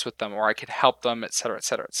business with them, or I can help them, etc.,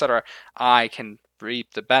 etc., etc. I can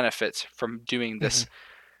reap the benefits from doing Mm-hmm. this,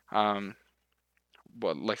 um,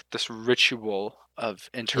 like this ritual of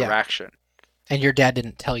Yeah. interaction. And your dad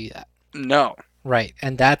didn't tell you that. No. Right.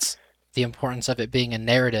 And that's the importance of it being a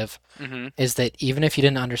narrative, Mm-hmm. is that even if you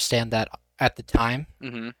didn't understand that at the time,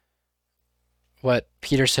 Mm-hmm. what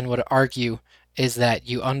Peterson would argue is that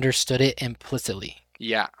you understood it implicitly,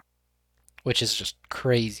 Yeah. which is just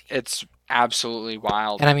crazy. It's absolutely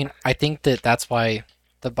wild. And I mean, I think that that's why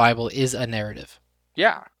the Bible is a narrative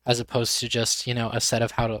Yeah. as opposed to just, a set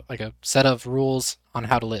of like a set of rules on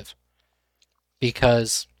how to live.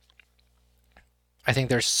 Because I think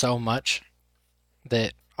there's so much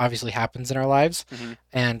that obviously happens in our lives. Mm-hmm.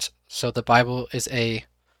 And so the Bible is a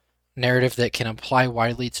narrative that can apply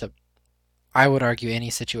widely to, I would argue, any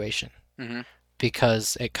situation Mm-hmm.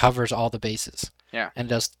 because it covers all the bases. Yeah. And it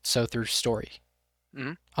does so through story.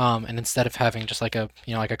 Mm-hmm. And instead of having just like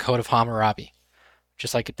like a code of Hammurabi,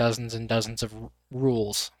 just like dozens and dozens of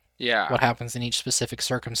rules, Yeah. what happens in each specific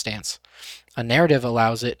circumstance, a narrative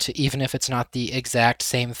allows it to, even if it's not the exact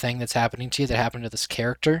same thing that's happening to you that happened to this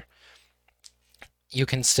character, you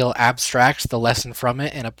can still abstract the lesson from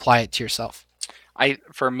it and apply it to yourself.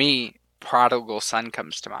 For me, prodigal son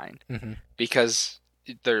comes to mind Mm-hmm. because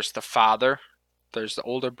there's the father, there's the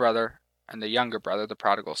older brother, and the younger brother, the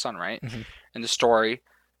prodigal son, right? Mm-hmm. And the story,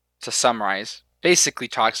 to summarize, basically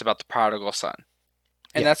talks about the prodigal son.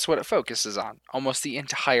 And Yeah. that's what it focuses on, almost the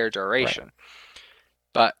entire duration. Right.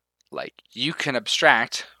 But, like, you can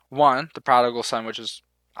abstract, one, the prodigal son, which is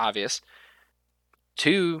obvious,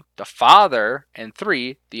 2, the father, and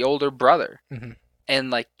 3, the older brother. Mm-hmm. And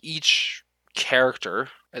like each character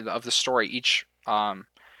of the story, each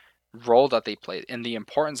role that they played, and the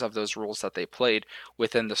importance of those roles that they played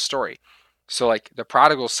within the story. So like the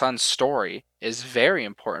prodigal son story is very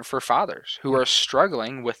important for fathers who are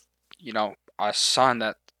struggling with, a son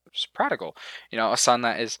that's prodigal, a son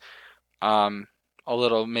that is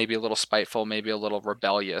maybe a little spiteful, maybe a little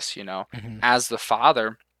rebellious, Mm-hmm. as the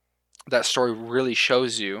father, that story really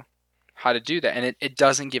shows you how to do that. And it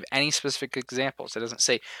doesn't give any specific examples. It doesn't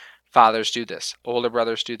say fathers do this, older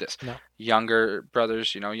brothers do this, No. younger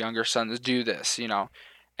brothers, younger sons do this, And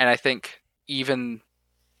I think even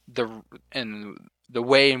the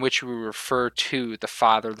way in which we refer to the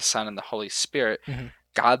Father, the Son, and the Holy Spirit, Mm-hmm.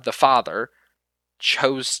 God the Father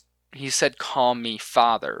chose, he said, call me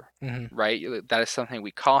Father, Mm-hmm. right? That is something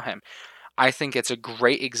we call him. I think it's a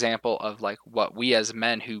great example of like what we as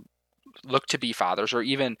men who look to be fathers, or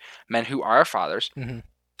even men who are fathers, Mm-hmm.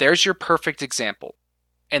 there's your perfect example.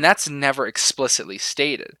 And that's never explicitly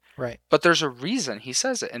stated. Right. But there's a reason he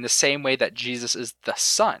says it, in the same way that Jesus is the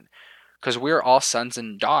Son, because we're all sons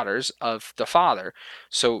and daughters of the Father.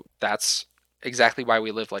 So that's exactly why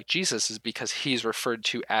we live like Jesus, is because he's referred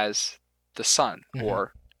to as the Son, Mm-hmm.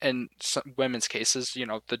 or in some women's cases,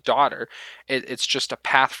 the daughter. It's just a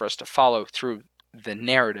path for us to follow through the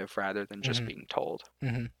narrative rather than just Mm-hmm. being told.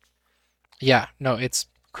 Mm-hmm. Yeah. No, it's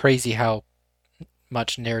crazy how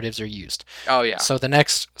much narratives are used. Oh, yeah. So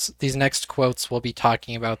these next quotes will be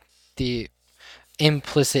talking about the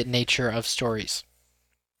implicit nature of stories,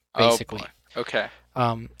 Oh, boy. basically. Okay.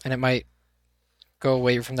 And it might go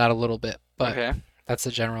away from that a little bit, but Okay. that's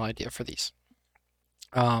the general idea for these.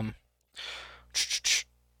 Um,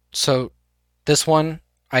 so this one,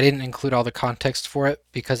 I didn't include all the context for it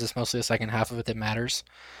because it's mostly the second half of it that matters.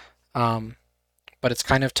 Um, but it's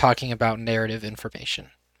kind of talking about narrative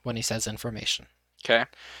information when he says information. Okay.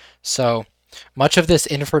 So much of this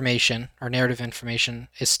information or narrative information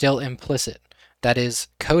is still implicit, that is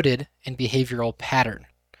coded in behavioral pattern.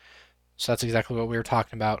 So that's exactly what we were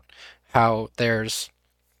talking about, how there's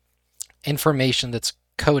information that's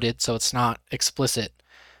coded so it's not explicit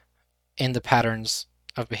in the patterns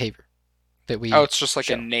of behavior that Oh, we it's just like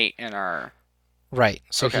show. innate in our. Right.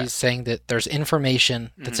 So Okay. he's saying that there's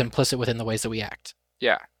information that's Hmm. implicit within the ways that we act,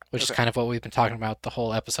 Yeah. which is Okay. kind of what we've been talking about the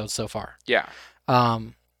whole episode so far. Yeah.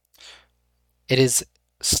 Um, it is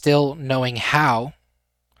still knowing how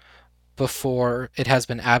before it has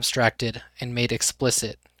been abstracted and made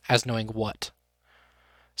explicit as knowing what.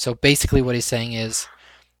 So basically, what he's saying is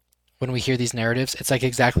when we hear these narratives, it's like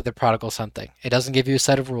exactly the prodigal son thing. It doesn't give you a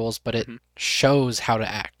set of rules, but it Hmm. shows how to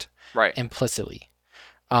act Right. implicitly.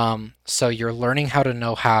 So you're learning how to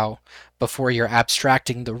know how before you're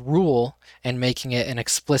abstracting the rule and making it an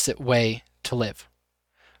explicit way to live.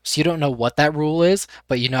 So you don't know what that rule is,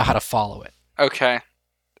 but you know how to follow it. Okay.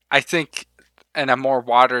 I think, in a more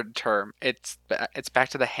watered term, it's back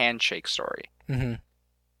to the handshake story. Mm-hmm.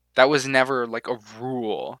 That was never like a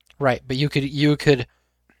rule. Right, but you could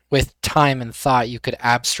with time and thought you could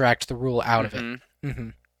abstract the rule out of it. Hmm. Mm-hmm.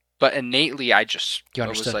 But innately, I You was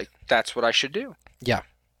understood like, it. that's what I should do. Yeah.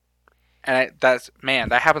 And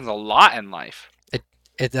that happens a lot in life.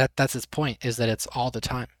 That's its point, is that it's all the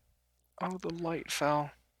time. Oh, the light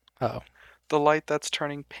fell. Oh, The light that's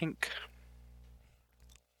turning pink.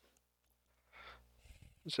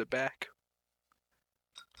 Is it back?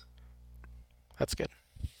 that's good.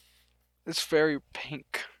 It's very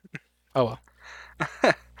pink. Oh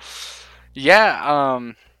well.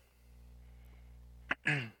 Yeah.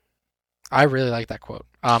 I really like that quote.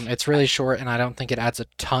 It's really short, and I don't think it adds a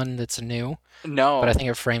ton that's new, but I No. think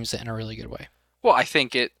it frames it in a really good way. Well, I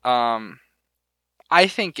think it does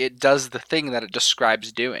the thing that it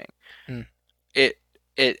describes doing. Mm. It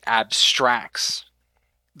it abstracts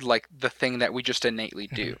like the thing that we just innately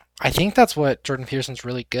do. I think that's what Jordan Peterson's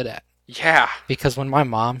really good at. Yeah. Because when my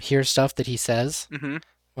mom hears stuff that he says, Hmm.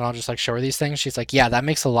 when I'll just like show her these things, she's like, "Yeah, that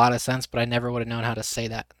makes a lot of sense, but I never would have known how to say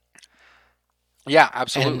that." Yeah, And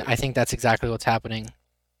absolutely. I think that's exactly what's happening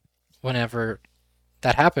whenever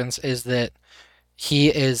that happens, is that he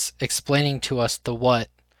is explaining to us the what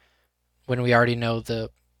when we already know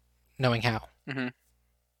the knowing how. Hmm.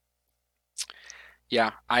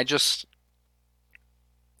 Yeah,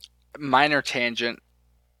 minor tangent.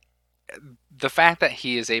 The fact that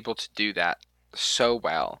he is able to do that so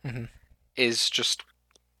well Hmm. is just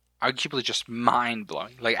arguably just mind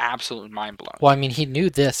blowing, like absolute mind blowing. Well, I mean, he knew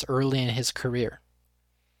this early in his career.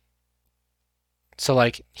 So,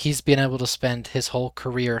 like, he's been able to spend his whole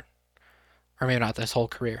career, or maybe not his whole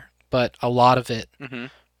career, but a lot of it Hmm.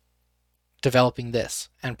 developing this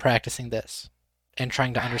and practicing this. and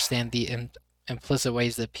trying to understand the implicit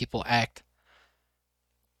ways that people act,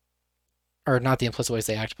 or not the implicit ways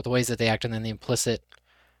they act, but the ways that they act, and then the implicit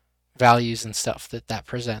values and stuff that that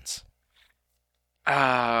presents.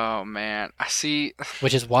 Oh man, I see.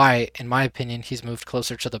 Which is why, in my opinion, he's moved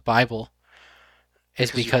closer to the Bible,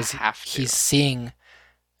 is Because you because have to. he's seeing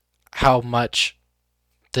how much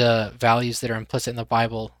the values that are implicit in the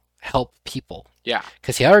Bible help people. Yeah,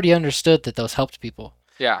 Because he already understood that those helped people.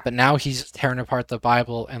 yeah. But now he's tearing apart the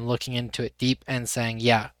Bible and looking into it deep and saying,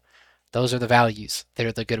 yeah, those are the values.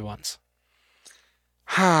 They're the good ones.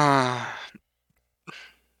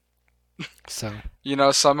 So, You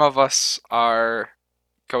know, some of us are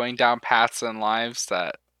going down paths in lives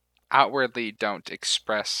that outwardly don't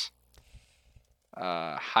express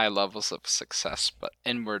high levels of success, but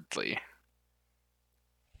inwardly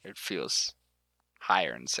it feels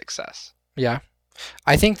higher in success. yeah.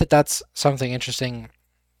 I think that that's something interesting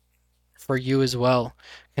for you as well,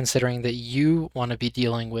 considering that you want to be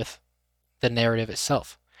dealing with the narrative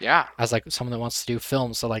itself Yeah. as like someone that wants to do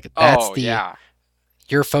films. So like that's Oh, the yeah.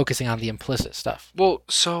 you're focusing on the implicit stuff. Well,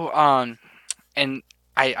 so and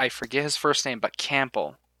I forget his first name, but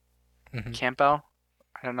Hmm. Campbell.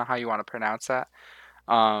 I don't know how you want to pronounce that.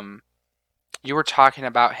 Um, you were talking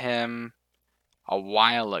about him a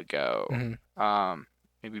while ago. Hmm. Um,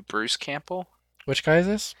 maybe Bruce Campbell. Which guy is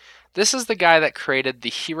this? This is the guy that created the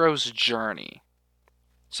hero's journey.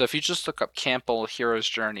 So if you just look up Campbell hero's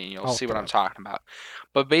journey, you'll I'll see look what it I'm up. talking about.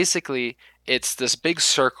 But basically, it's this big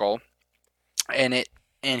circle, and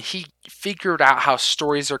he figured out how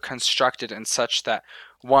stories are constructed in such that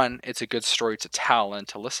one, it's a good story to tell and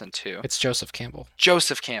to listen to. It's Joseph Campbell.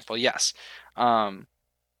 Joseph Campbell, yes. Um,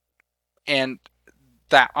 and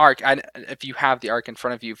that arc, if you have the arc in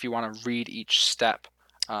front of you, if you want to read each step,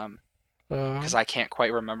 because Um, I can't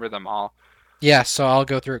quite remember them all. yeah, so I'll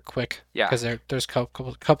go through it quick Yeah. because there's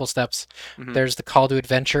couple steps. Mm-hmm. There's the call to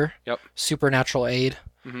adventure, Yep. supernatural aid,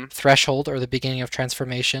 Mm-hmm. threshold or the beginning of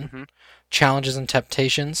transformation, Mm-hmm. challenges and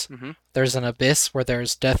temptations. Mm-hmm. There's an abyss where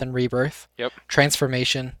there's death and rebirth, Yep.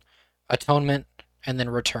 transformation, atonement, and then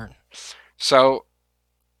return. So,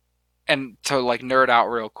 and to like nerd out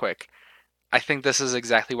real quick, I think this is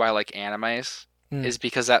exactly why I like animes, Mm. is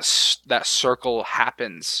because that circle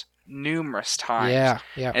happens numerous times, Yeah,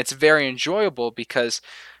 yeah. and it's very enjoyable because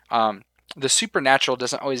um, the supernatural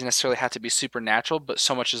doesn't always necessarily have to be supernatural, but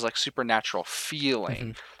so much as like supernatural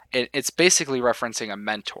feeling. Hmm. It's basically referencing a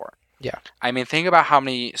mentor. Yeah. I mean, think about how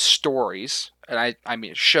many stories, and I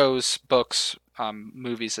mean shows, books,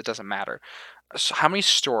 movies. It doesn't matter. So how many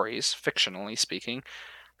stories, fictionally speaking,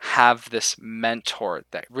 have this mentor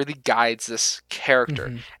that really guides this character,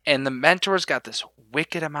 Hmm. and the mentor's got this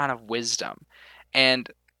wicked amount of wisdom, and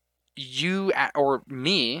you or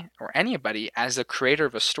me or anybody as the creator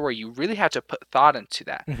of a story, you really have to put thought into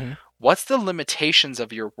that. Hmm. What's the limitations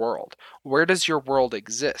of your world? Where does your world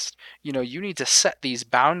exist? You know, you need to set these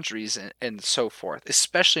boundaries and so forth,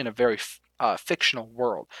 especially in a very fictional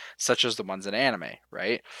world such as the ones in anime,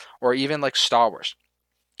 right? Or even like Star Wars.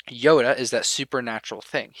 Yoda is that supernatural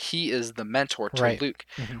thing. He is the mentor to Right. Luke.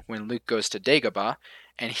 Hmm. When Luke goes to Dagobah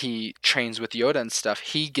and he trains with Yoda and stuff,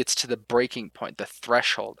 he gets to the breaking point, the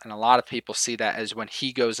threshold. And a lot of people see that as when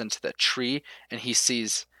he goes into the tree and he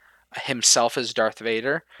sees himself as Darth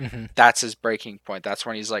Vader. Hmm. That's his breaking point. That's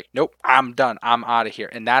when he's like, "Nope, I'm done. I'm out of here."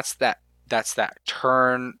 And that's that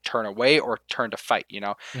turn away or turn to fight,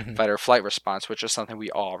 Hmm. fight or flight response, which is something we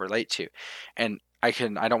all relate to. And I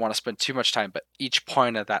don't want to spend too much time, but each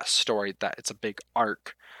point of that story, that it's a big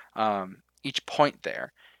arc, each point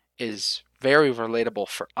there is very relatable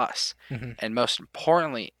for us. Hmm. And most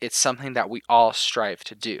importantly, it's something that we all strive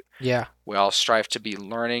to do. Yeah. We all strive to be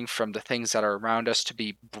learning from the things that are around us, to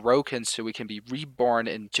be broken so we can be reborn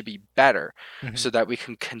and to be better Hmm. so that we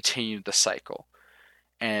can continue the cycle.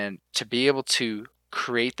 And to be able to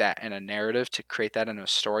create that in a narrative, to create that in a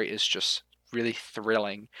story is just really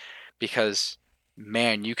thrilling because,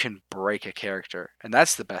 man, you can break a character. And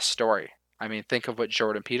that's the best story. I mean, think of what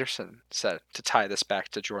Jordan Peterson said, to tie this back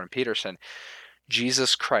to Jordan Peterson.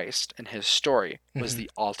 Jesus Christ and his story was Hmm.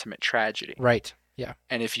 the ultimate tragedy. Right. Yeah.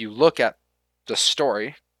 And if you look at the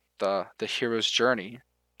story, the hero's journey,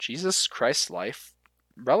 Jesus Christ's life,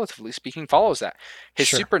 relatively speaking, follows that. His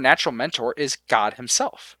Sure. supernatural mentor is God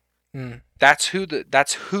himself. Mm. That's who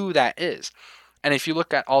that is. And if you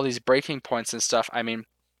look at all these breaking points and stuff, I mean,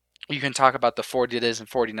 you can talk about the 40 days and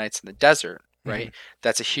 40 nights in the desert, Hmm. right?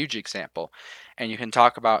 That's a huge example. And you can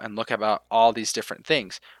talk about and look about all these different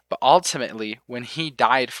things. But ultimately, when he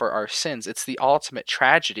died for our sins, it's the ultimate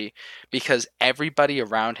tragedy because everybody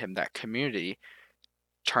around him, that community,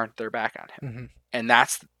 turned their back on him. Hmm. And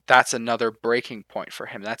that's another breaking point for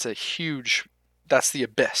him. That's the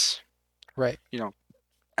abyss. Right.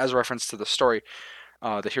 As a reference to the story,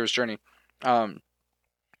 the hero's journey, um,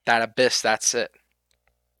 that abyss, that's it.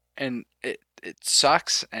 And it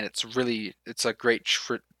sucks, and it's a great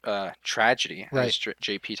tragedy, as Right.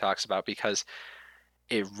 JP talks about, because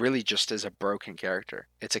it really just is a broken character.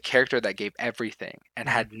 It's a character that gave everything and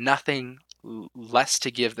Mhm. had nothing less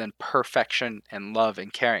to give than perfection and love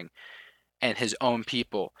and caring, and his own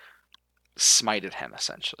people smited him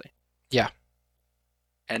essentially. Yeah.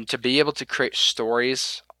 And to be able to create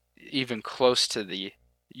stories even close to the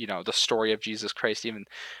story of Jesus Christ, even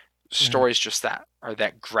Hmm. stories just that are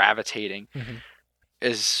that gravitating, Hmm.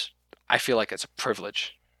 is, I feel like it's a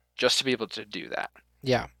privilege just to be able to do that.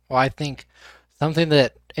 Yeah. Well, I think something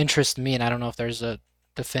that interests me, and I don't know if there's a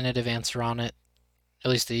definitive answer on it, at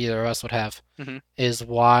least that either of us would have, Hmm. is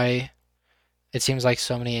why it seems like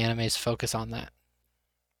so many animes focus on that.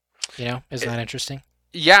 Isn't that interesting?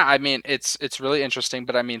 Yeah, I mean it's really interesting,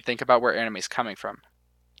 but I mean think about where anime's coming from.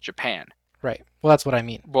 Japan. Right. Well, that's what I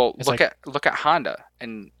mean. Well, It's look like at Honda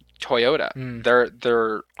and Toyota. mm, Their just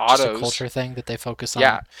a autos. culture thing that they focus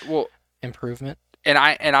Yeah. on Well, improvement.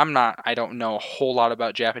 I don't know a whole lot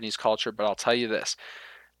about Japanese culture, but I'll tell you this.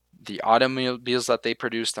 The automobiles that they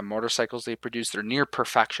produce, the motorcycles they produce, they're near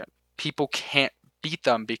perfection. People can't beat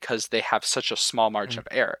them because they have such a small margin Mm, of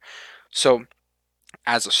error. So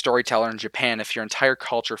as a storyteller in Japan, if your entire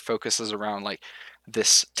culture focuses around like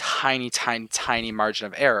this tiny, tiny, tiny margin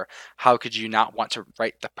of error, how could you not want to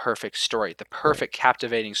write the perfect story, the right. perfect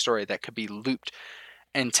captivating story that could be looped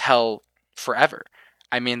and tell forever?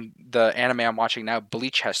 I mean, the anime I'm watching now,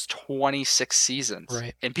 Bleach, has 26 seasons,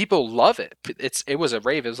 Right. and people love it. It was a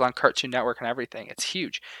rave. It was on Cartoon Network and everything. It's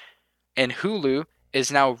huge, and Hulu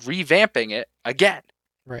is now revamping it again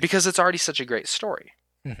Right. because it's already such a great story.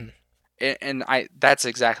 Hmm. And I that's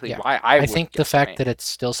exactly Yeah. why I I would think the get the fact main. that it's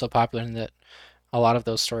still so popular and that a lot of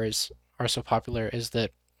those stories are so popular is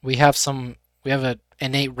that we have an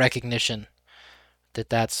innate recognition that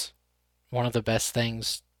that's one of the best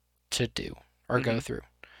things to do or go Hmm. through,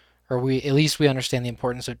 or we understand the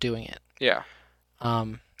importance of doing it. Yeah.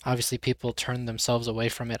 Obviously, people turn themselves away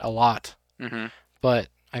from it a lot, Hmm. but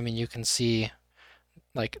I mean, you can see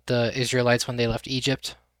like the Israelites when they left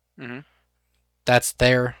Egypt. Hmm. That's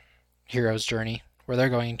their hero's journey, where they're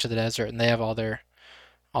going into the desert and they have all their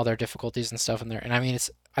difficulties and stuff in there. And I mean,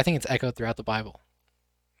 I think it's echoed throughout the Bible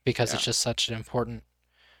because Yeah. it's just such an important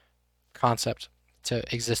concept to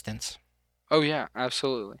existence. Oh yeah,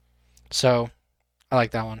 absolutely. So I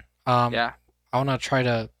like that one. Yeah. I want to try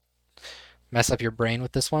to mess up your brain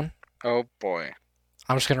with this one. Oh boy.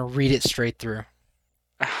 I'm just gonna read it straight through.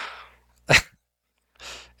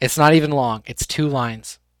 It's not even long. It's 2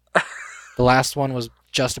 lines. The last one was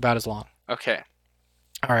just about as long. Okay.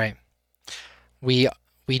 All right. We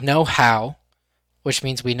we know how, which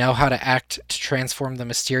means we know how to act to transform the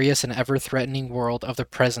mysterious and ever-threatening world of the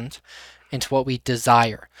present into what we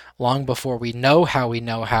desire, long before we know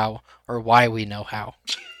how, or why we know how.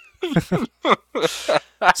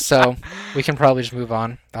 So we can probably just move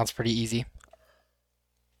on. That's pretty easy.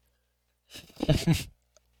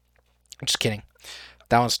 Just kidding.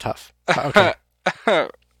 That one's tough. Okay.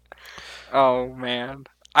 Oh man.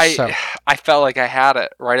 So, I felt like I had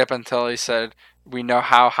it right up until he said we know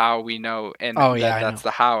how we know, and oh yeah, then I know. that's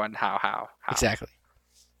the how and how. Exactly.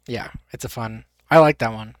 Yeah, it's a fun. I like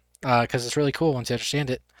that one because it's really cool once you understand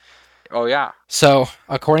it. Oh yeah. So,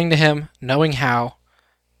 according to him, knowing how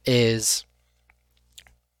is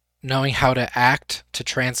knowing how to act to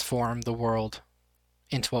transform the world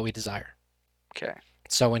into what we desire. Okay.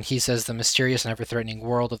 So, when he says the mysterious and ever threatening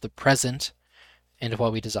world of the present into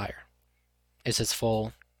what we desire, is his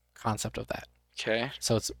full concept of that. Okay.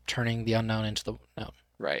 So, it's turning the unknown into the known.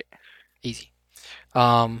 Right. Easy.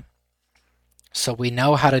 Um, so, we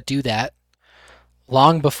know how to do that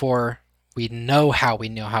long before we know how we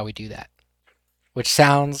do that, which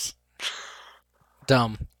sounds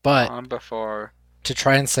dumb, but Long before to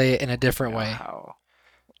try and say it in a we different know way, how.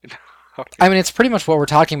 Okay. I mean, it's pretty much what we're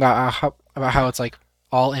talking about, about how it's like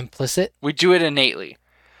all implicit. We do it innately.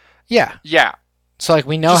 Yeah. Yeah. So like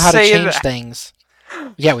we know Just how to say change that. things.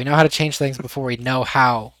 Yeah, we know how to change things before we know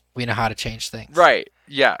how to change things. Right.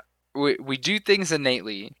 Yeah. We do things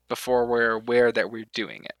innately before we're aware that we're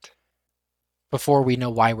doing it. Before we know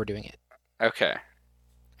why we're doing it. Okay.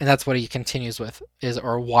 And that's what he continues with is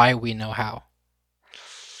or why we know how.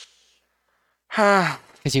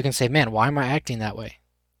 Because you can say, "Man, why am I acting that way?"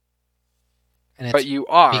 And But it's you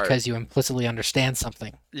are. because you implicitly understand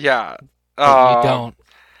something Yeah. that you Um don't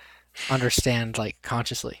understand like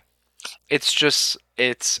consciously. it's just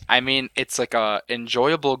I mean, it's like a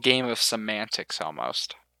enjoyable game of semantics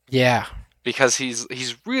almost. Yeah. Because he's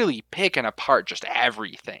really picking apart just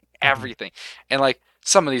everything, Hmm. everything. And like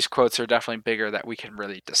some of these quotes are definitely bigger that we can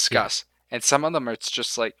really Yeah. discuss. And some of them are it's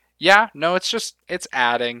just like, yeah, no, it's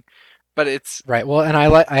adding, but it's Right. Well, and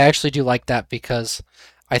I actually do like that because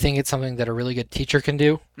I think it's something that a really good teacher can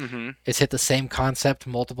do mhm. is hit the same concept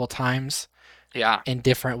multiple times Yeah. in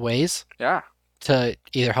different ways Yeah. to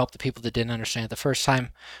either help the people that didn't understand it the first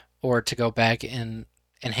time or to go back and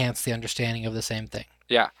enhance the understanding of the same thing.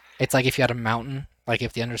 Yeah. It's like if you had a mountain, like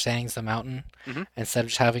if the understanding's the mountain, Mhm. instead of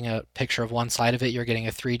just having a picture of one side of it, you're getting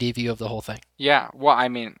a 3D view of the whole thing. Yeah. Well, I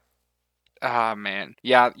mean, ah man.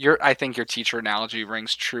 Yeah, your I think your teacher analogy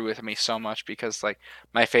rings true with me so much because like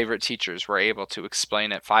my favorite teachers were able to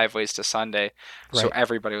explain it 5 ways to Sunday so Right.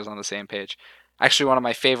 everybody was on the same page. Actually, one of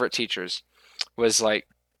my favorite teachers was like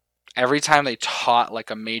every time they taught like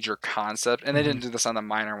a major concept, and they Hmm. didn't do this on the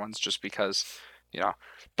minor ones just because, you know,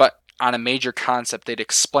 but on a major concept, they'd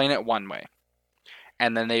explain it one way,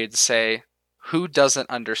 and then they'd say, "Who doesn't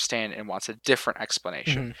understand and wants a different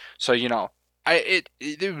explanation?" Hmm. So it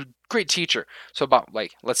was a great teacher. So about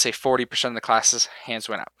like let's say 40% of the classes hands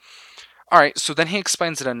went up. All right, so then he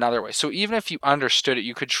explains it another way. So even if you understood it,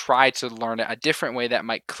 you could try to learn it a different way that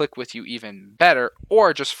might click with you even better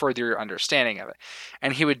or just further your understanding of it.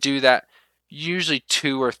 And he would do that usually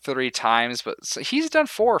 2 or 3 times, but he's done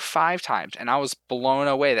 4 or 5 times. And I was blown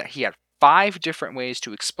away that he had 5 different ways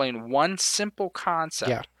to explain one simple Yeah.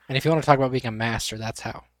 concept. And if you want to talk about being a master, that's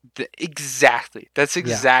how. Exactly. That's Yeah.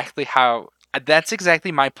 exactly how. That's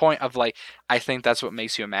exactly my point of like, I think that's what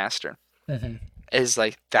makes you a master Hmm. is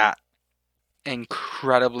like that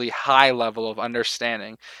incredibly high level of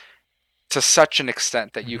understanding to such an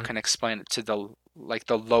extent that you Hmm. can explain it to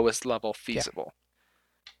the lowest level Yeah. feasible.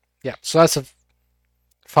 Yeah. So that's a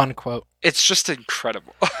fun quote. It's just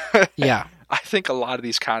incredible. Yeah. I think a lot of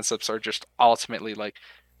these concepts are just ultimately like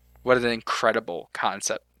what an incredible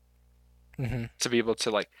concept Hmm. to be able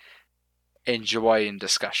to like enjoy in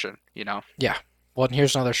discussion, you know? Yeah. Well, and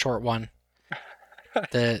here's another short one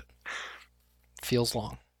that feels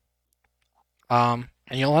long.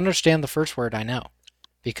 And you'll understand the first word I know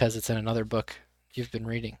because it's in another book you've been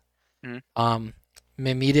reading. Mhm. Um,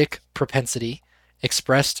 Mimetic propensity,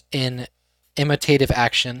 expressed in imitative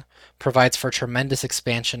action, provides for tremendous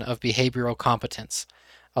expansion of behavioral competence,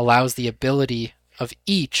 allows the ability of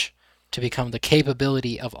each to become the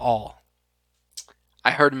capability of all.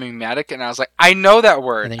 I heard mimetic and I was like, I know that And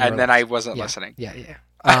word, then you and were then I lost. wasn't Yeah, listening. yeah,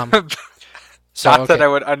 yeah. So Not that okay. I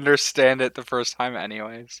would understand it the first time,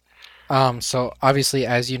 anyways. So obviously,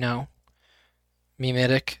 as you know,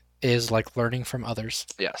 mimetic is like learning from others,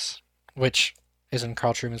 Yes. which is in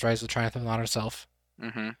Carl Trueman's Rise of the Triumph of the Modern Self,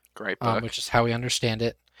 Great book. which is how we understand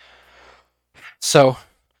it. So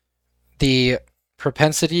the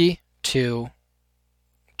propensity to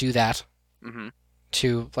do that, hmm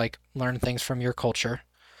to like learn things from your culture,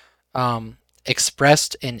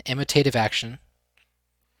 expressed in imitative action.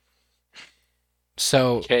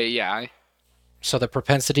 So, Okay, yeah. so the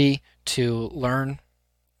propensity to learn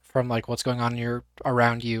from like what's going on in your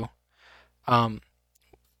around you, um,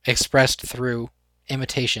 expressed through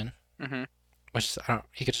imitation, hmm which is, I don't,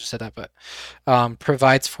 he could have just said that, but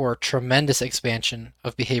provides for tremendous expansion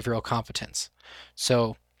of behavioral competence.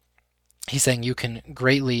 So he's saying you can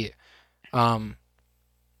greatly um,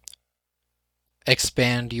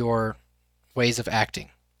 expand your ways of acting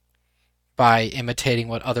by imitating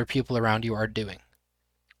what other people around you are doing.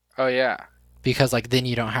 Oh yeah. Because like then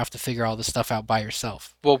you don't have to figure all this stuff out by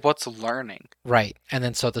yourself. Well, what's learning? Right. And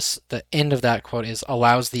then so the end of that quote is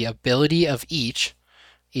allows the ability of each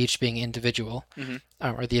being individual, hmm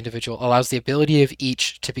or the individual allows the ability of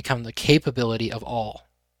each to become the capability of all.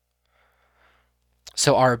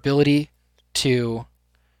 So our ability to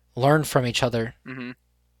learn from each other hmm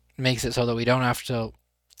makes it so that we don't have to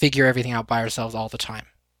figure everything out by ourselves all the time.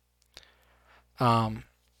 Um,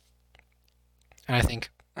 and I think,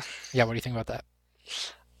 yeah, what do you think about that?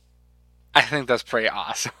 I think that's pretty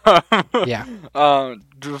awesome. Yeah.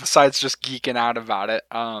 Besides just geeking out about it,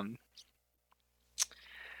 oh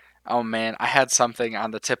man, I had something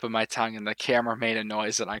on the tip of my tongue and the camera made a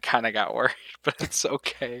noise and I kind of got worried, but it's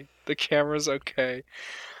okay. The camera's okay.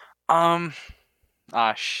 Um,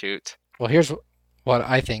 shoot. Well, here's what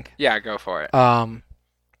I think. Yeah, go for it. Um,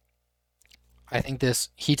 I think this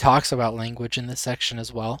he talks about language in this section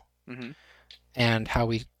as well, hmm and how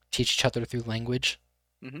we teach each other through language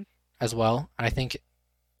hmm as well. And I think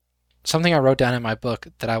something I wrote down in my book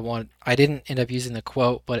that I didn't end up using the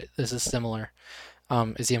quote, but this is similar,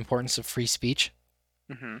 is the importance of free speech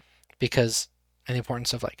hmm because and the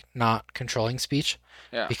importance of like not controlling speech,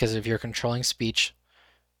 Yeah. because if you're controlling speech,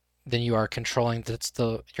 then you are controlling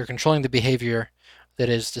you're controlling the behavior that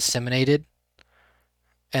is disseminated,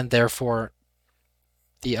 and therefore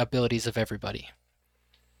the abilities of everybody.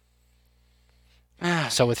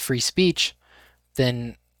 So with free speech,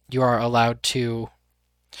 then you are allowed to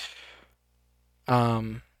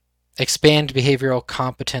um, expand behavioral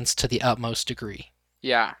competence to the utmost degree.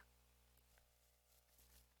 Yeah.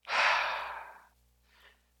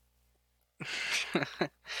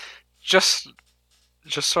 just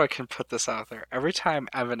just so I can put this out there. Every time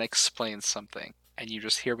Evan explains something and you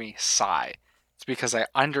just hear me sigh, it's because I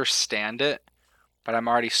understand it, but I'm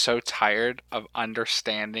already so tired of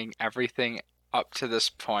understanding everything up to this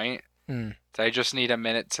point Mm. that I just need a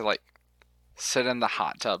minute to like sit in the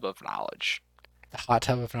hot tub of knowledge. The hot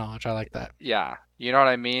tub of knowledge. I like that. Yeah, you know what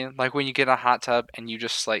I mean? Like when you get in a hot tub and you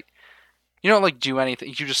just like you don't like do anything.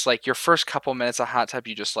 You just like your first couple minutes of hot tub,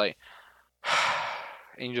 you just like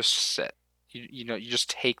and you just sit. You just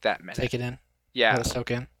take that minute. Take it in. Yeah, Let it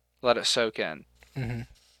soak in. let it soak in. Mm-hmm.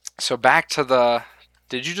 So back to the.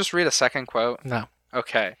 Did you just read a second quote? No,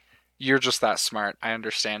 Okay, you're just that smart. I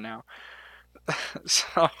understand now. So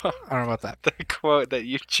I don't know about that. the quote that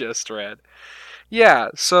you just read. Yeah.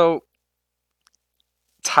 So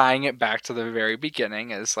tying it back to the very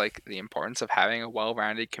beginning is like the importance of having a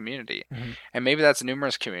well-rounded community, Mm-hmm. and maybe that's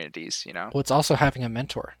numerous communities. You know. Well, it's also having a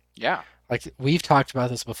mentor. Yeah. Like we've talked about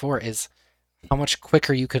this before, is how much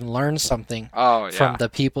quicker you can learn something Oh from yeah. the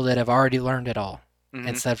people that have already learned it all, hmm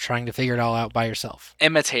instead of trying to figure it all out by yourself.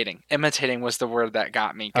 Imitating was the word that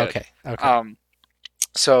got me good. Okay. Okay.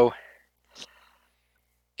 So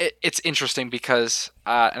it's interesting because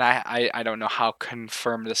and I don't know how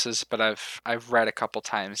confirmed this is, but I've read a couple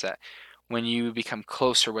times that when you become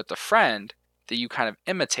closer with a friend, that you kind of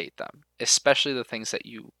imitate them, especially the things that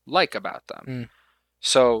you like about them. Mm.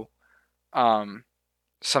 So um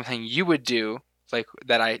something you would do like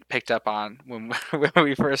that I picked up on when when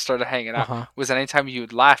we first started hanging out Uh-huh. was anytime you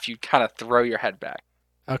would laugh, you'd kind of throw your head back.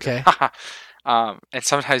 Okay. And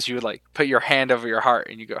sometimes you would like put your hand over your heart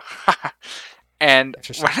and you go, and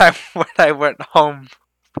Interesting. when I went home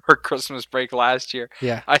for Christmas break last year,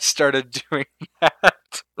 Yeah. I started doing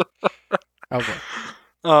that. Oh boy.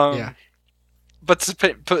 Yeah. Um, but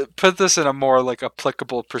to put this in a more like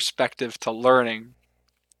applicable perspective to learning,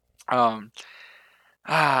 um,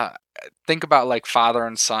 ah, think about like father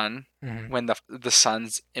and son Mm-hmm. when the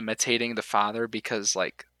son's imitating the father because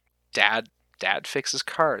like dad fixes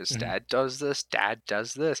cars, Mm-hmm. dad does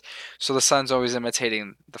this, so the son's always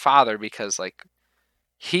imitating the father because like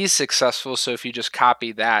he's successful, so if you just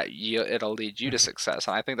copy that, it'll lead you to Mm-hmm. success.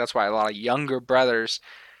 And I think that's why a lot of younger brothers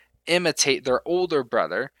imitate their older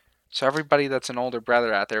brother. So everybody that's an older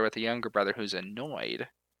brother out there with a younger brother who's annoyed,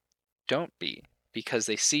 don't be, because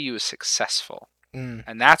they see you as successful. Mm.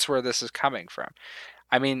 And that's where this is coming from.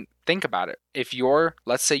 I mean, think about it. If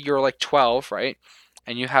let's say you're like 12, right?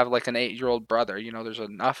 And you have like an 8-year-old brother, there's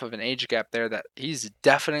enough of an age gap there that he's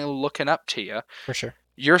definitely looking up to you. For sure.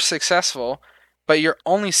 You're successful, but you're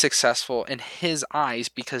only successful in his eyes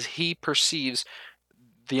because he perceives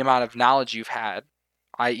the amount of knowledge you've had,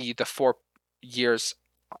 i.e., the 4 years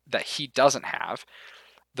that he doesn't have,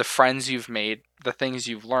 the friends you've made, the things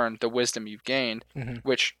you've learned, the wisdom you've gained, Mm-hmm.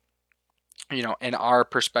 which, in our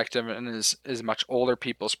perspective and is much older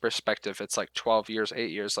people's perspective, it's like 12 years, 8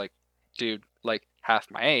 years, like, dude, like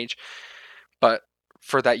half my age. But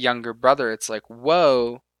for that younger brother, it's like,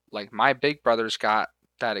 whoa, like my big brother's got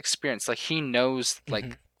that experience. Like he knows, Mm-hmm.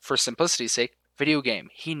 like for simplicity's sake, video game.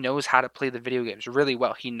 He knows how to play the video games really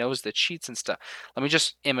well. He knows the cheats and stuff. Let me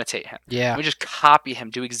just imitate him. Let Yeah. me just copy him,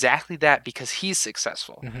 do exactly that because he's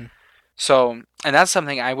successful. Mm-hmm. So, and that's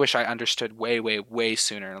something I wish I understood way, way, way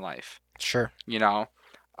sooner in life. Sure.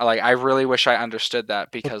 Like I really wish I understood that Well,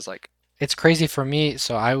 because like, it's crazy for me.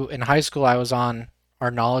 So in high school I was on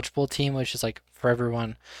our knowledgeable team, which is like for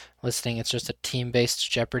everyone listening, it's just a team-based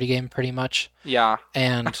Jeopardy game pretty much. yeah,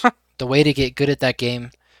 And the way to get good at that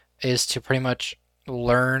game is to pretty much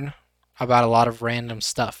learn about a lot of random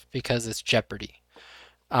stuff because it's Jeopardy.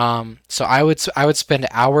 So I would spend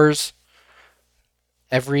hours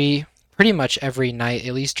pretty much every night,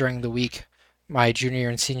 at least during the week, my junior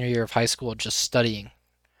and senior year of high school, just studying,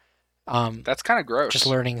 that's kind of just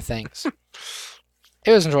gross. learning things.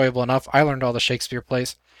 It was enjoyable enough. I learned all the Shakespeare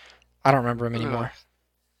plays. I don't remember them Ugh. anymore,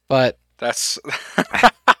 but That's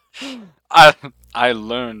I I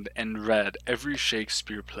learned and read every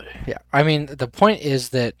Shakespeare play. yeah, I mean the point is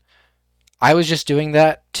that I was just doing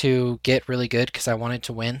that to get really good because I wanted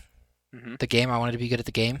to win hmm the game. I wanted to be good at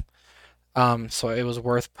the game. So it was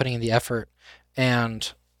worth putting in the effort.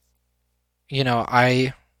 And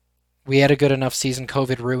I we had a good enough season.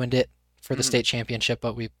 COVID ruined it for the Hmm. state championship,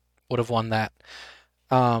 but we would have won that.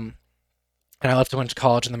 Um, and I left and went to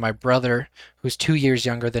college, and then my brother, who's 2 years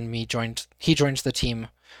younger than me, joined. He joined the team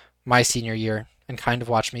my senior year and kind of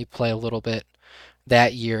watched me play a little bit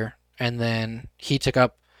that year. And then he took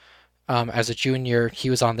up as a junior. He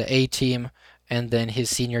was on the A team, and then his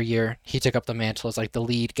senior year, he took up the mantle as like the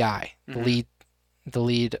lead guy, Hmm. the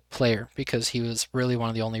lead player, because he was really one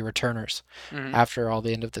of the only returners Hmm. after all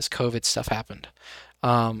the end of this COVID stuff happened.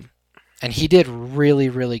 Um, and he did really,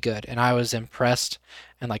 really good, and I was impressed.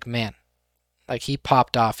 And like, man, like he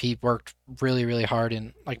popped off. He worked really, really hard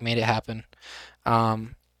and like made it happen.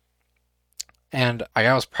 Um, and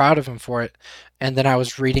I was proud of him for it. And then I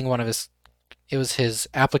was reading one of his. It was his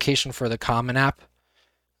application for the Common App,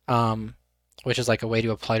 um, which is like a way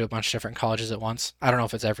to apply to a bunch of different colleges at once. I don't know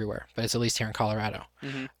if it's everywhere, but it's at least here in Colorado.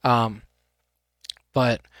 Hmm. Um,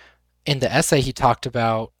 but in the essay, he talked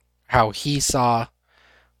about how he saw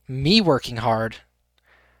me working hard,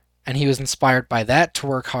 and he was inspired by that to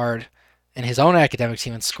work hard in his own academic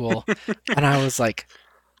team in school. And I was like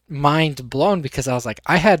mind blown because I was like,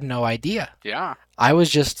 I had no idea. Yeah. I was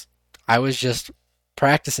just, I was just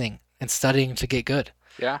practicing and studying to get good.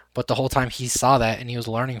 Yeah. But the whole time he saw that and he was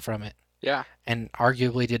learning from it Yeah. and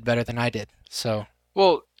arguably did better than I did. So,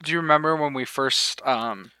 Well, do you remember when we first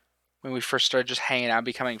started just hanging out,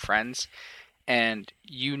 becoming friends, and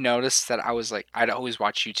you noticed that I was like, I'd always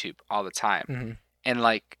watch YouTube all the time, mhm, and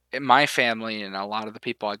like in my family and a lot of the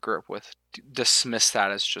people I grew up with dismiss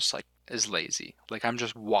that as just like as lazy. Like I'm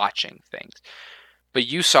just watching things. But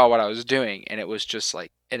you saw what I was doing, and it was just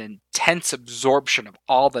like an intense absorption of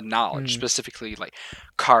all the knowledge, mhm, specifically like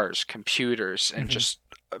cars, computers, and mhm, just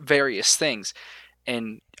various things.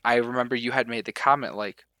 And I remember you had made the comment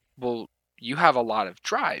like, well, you have a lot of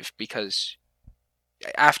drive because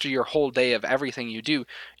after your whole day of everything you do,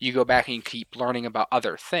 you go back and you keep learning about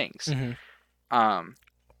other things. mhm, Um,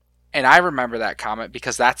 and I remember that comment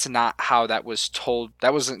because that's not how that was told.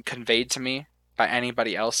 That wasn't conveyed to me by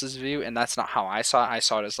anybody else's view, and that's not how I saw it. I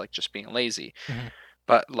saw it as like just being lazy. mhm.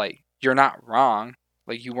 But like, you're not wrong.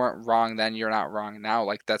 Like you weren't wrong then, you're not wrong now.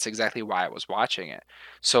 Like that's exactly why I was watching it.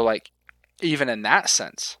 So like, even in that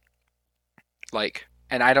sense, like,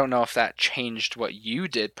 and I don't know if that changed what you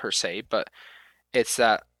did per se, but it's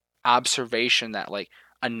that observation that like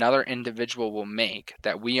another individual will make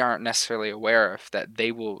that we aren't necessarily aware of that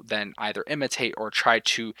they will then either imitate or try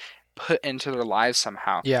to put into their lives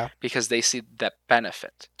somehow Yeah, because they see that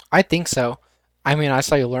benefit. I think so. I mean, I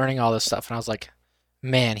saw you learning all this stuff and I was like,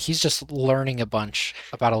 man, he's just learning a bunch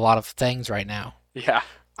about a lot of things right now. Yeah.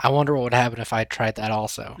 I wonder what would happen if I tried that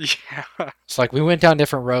also. Yeah. So like we went down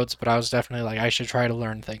different roads, but I was definitely like I should try to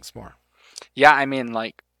learn things more. Yeah, I mean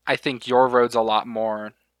like I think your road's a lot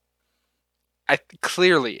more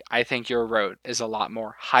I think your road is a lot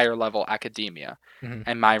more higher level academia, Hmm.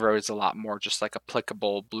 and my road is a lot more just like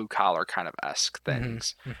applicable blue collar kind of esque Hmm.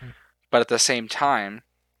 things. Hmm. But at the same time,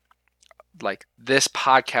 like this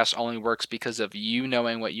podcast only works because of you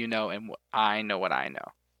knowing what you know and what I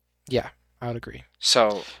know. Yeah, I would agree.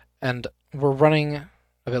 So And we're running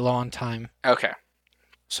a bit low on time, okay,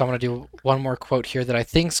 so I'm gonna do one more quote here that I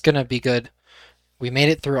think's gonna be good. We made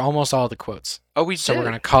it through almost all the quotes, oh we so we're did.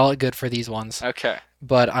 gonna call it good for these ones. Okay,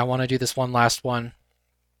 But I want to do this one last one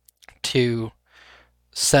to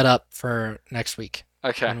set up for next week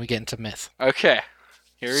okay, when we get into myth. okay.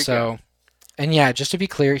 Here we go. So, and yeah, just to be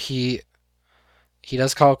clear, he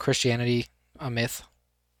does call Christianity a myth.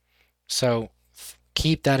 So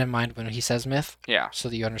keep that in mind when he says myth, Yeah, so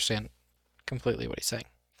that you understand completely what he's saying.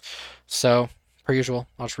 So, per usual,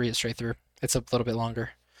 I'll just read it straight through. It's a little bit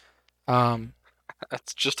longer. Um,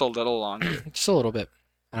 that's just a little longer. just a little bit.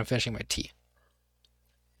 And I'm finishing my tea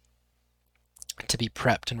to be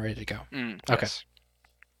prepped and ready to go. Okay. Yes.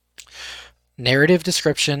 Narrative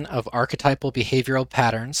description of archetypal behavioral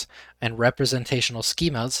patterns and representational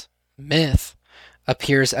schemas, myth,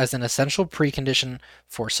 appears as an essential precondition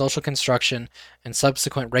for social construction and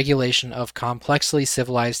subsequent regulation of complexly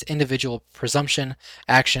civilized individual presumption,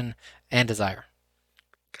 action, and desire.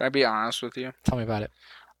 Can I be honest with you? Tell me about it.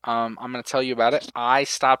 I'm gonna tell you about it. I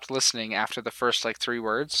stopped listening after the first like three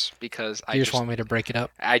words because You just want me to break it up?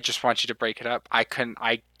 I just want you to break it up. I couldn't.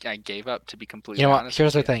 I gave up to be You completely know what? honest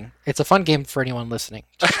Here's with the you. thing. It's a fun game for anyone listening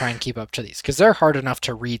to try and keep up to these because they're hard enough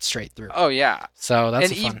to read straight through. Oh yeah, So that's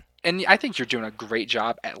and a fun. and I think you're doing a great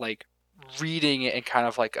job at like reading it and kind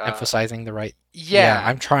of like Emphasizing the right. Yeah, yeah,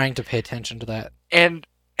 I'm trying to pay attention to that. and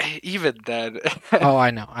even then, Oh, I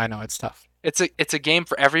know. It's tough. it's a game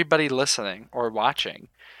for everybody listening or watching.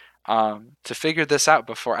 to figure this out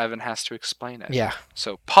before Evan has to explain it. Yeah.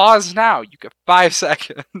 So pause now. You get 5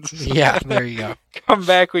 seconds. Yeah, there you go. Come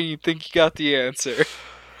back when you think you got the answer.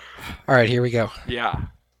 All right, here we go. Yeah.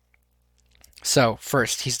 So,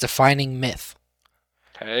 first, he's defining myth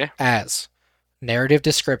Okay. as narrative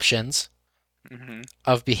descriptions Mm-hmm.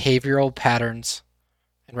 of behavioral patterns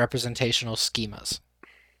and representational schemas.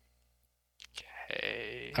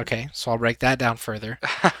 Okay. Okay, so I'll break that down further.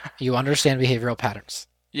 You understand behavioral patterns.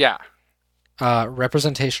 Yeah.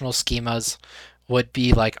 Representational schemas would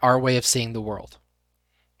be like our way of seeing the world.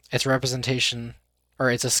 It's representation, or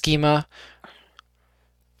it's a schema.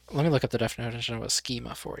 Let me look up the definition of a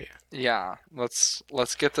schema for you. Yeah. Let's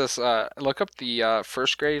get this. Look up the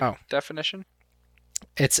first grade definition.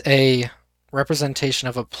 It's a representation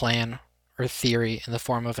of a plan or theory in the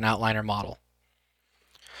form of an outline or model.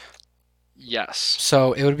 Yes.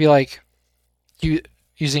 So it would be like,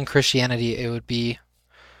 using Christianity, it would be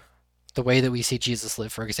the way that we see Jesus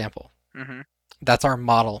live, for example. Mm-hmm. That's our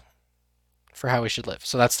model for how we should live.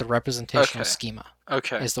 So that's the representational schema.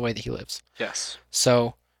 Okay. Is the way that he lives. Yes.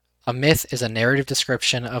 So a myth is a narrative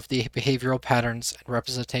description of the behavioral patterns and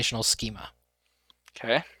representational schema.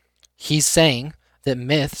 Okay. He's saying that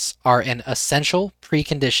myths are an essential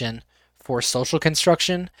precondition for social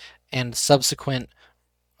construction and subsequent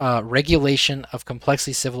regulation of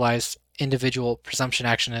complexly civilized individual presumption,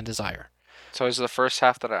 action, and desire. So is the first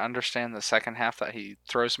half that I understand, the second half that he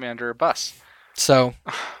throws me under a bus. So,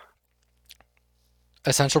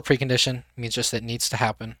 essential precondition means just it needs to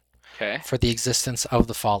happen for the existence of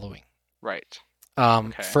the following. Right.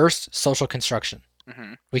 First, social construction.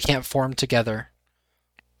 Mm-hmm. We can't form together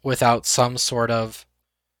without some sort of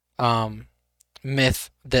myth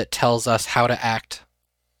that tells us how to act,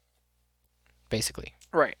 basically.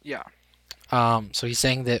 Right, yeah. So he's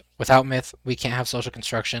saying that without myth, we can't have social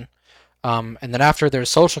construction. And then after there's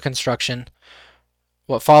social construction,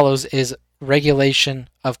 what follows is regulation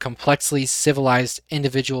of complexly civilized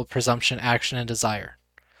individual presumption, action, and desire.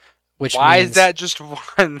 Why is that just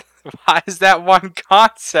one? Why is that one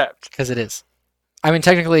concept? Because it is. I mean,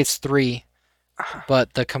 technically it's 3,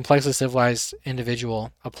 but the complexly civilized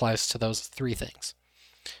individual applies to those 3 things.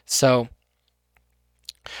 So,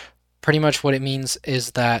 pretty much what it means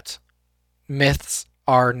is that myths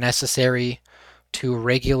are necessary to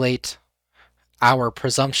regulate our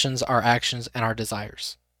presumptions, our actions, and our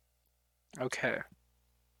desires. Okay.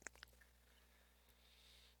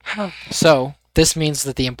 So, this means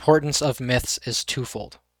that the importance of myths is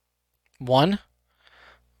twofold. 1,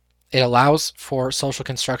 it allows for social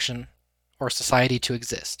construction or society to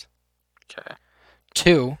exist. Okay.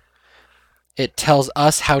 2, it tells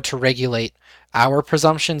us how to regulate our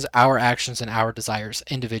presumptions, our actions, and our desires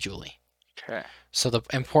individually. Okay. So the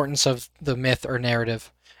importance of the myth or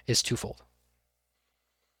narrative is twofold.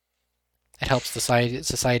 It helps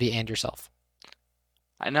society and yourself.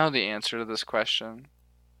 I know the answer to this question,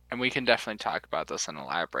 and we can definitely talk about this and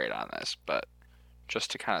elaborate on this, but just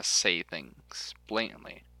to kind of say things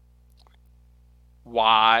blatantly.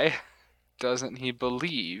 Why doesn't he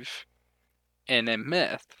believe in a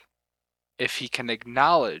myth if he can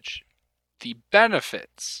acknowledge the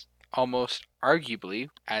benefits, almost arguably,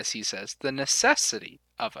 as he says, the necessity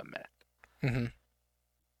of a myth? Mm-hmm.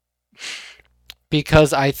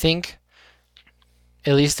 Because I think,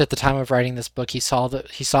 at least at the time of writing this book, he saw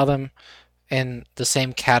them in the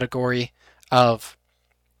same category of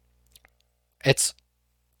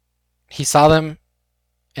he saw them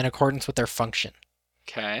in accordance with their function.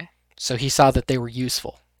 Okay. So he saw that they were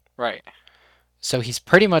useful. Right. So he's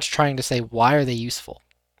pretty much trying to say, why are they useful?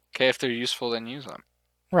 Okay, if they're useful, then use them.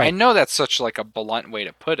 Right. I know that's such like a blunt way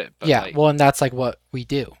to put it, but yeah, well, and that's like what we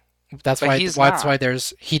do. That's why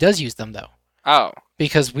he does use them though. Oh.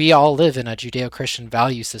 Because we all live in a Judeo-Christian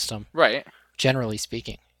value system. Right. Generally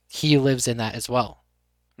speaking. He lives in that as well.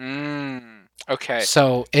 Okay.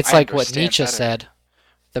 So it's like what Nietzsche said.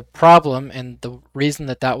 The problem and the reason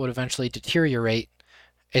that would eventually deteriorate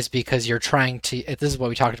is because you're trying to, this is what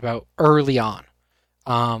we talked about early on,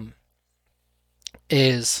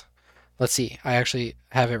 let's see, I actually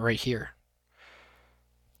have it right here.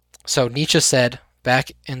 So Nietzsche said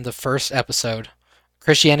back in the first episode,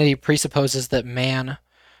 Christianity presupposes that man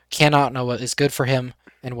cannot know what is good for him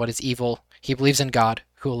and what is evil. He believes in God,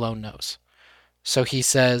 who alone knows. So he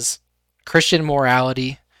says, Christian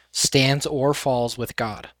morality stands or falls with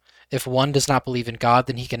God. If one does not believe in God,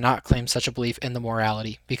 then he cannot claim such a belief in the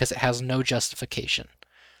morality because it has no justification.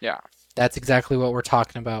 Yeah. That's exactly what we're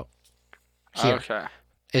talking about here. Okay.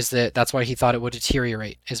 That's why he thought it would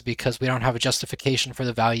deteriorate, is because we don't have a justification for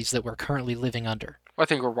the values that we're currently living under. Well, I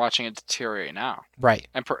think we're watching it deteriorate now. Right.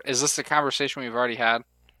 And is this the conversation we've already had?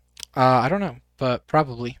 I don't know, but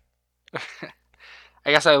probably.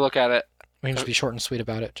 I guess I look at it. We can just be short and sweet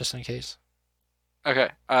about it, just in case. Okay,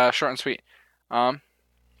 short and sweet. Um,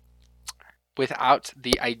 without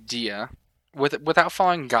the idea, without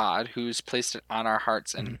following God, who's placed it on our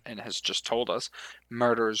hearts Hmm. and has just told us,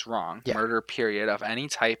 murder is wrong. Yeah. Murder, period, of any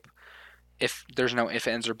type. If there's no if,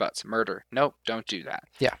 ands, or buts, murder. Nope, don't do that.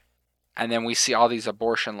 Yeah. And then we see all these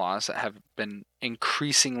abortion laws that have been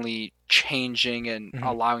increasingly changing and Hmm.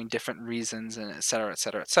 allowing different reasons and et cetera, et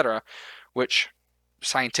cetera, et cetera, which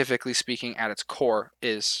scientifically speaking at its core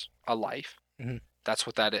is a life. Hmm. That's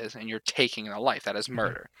what that is. And you're taking a life. That is Hmm.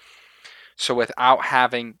 murder. So without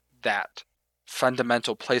having that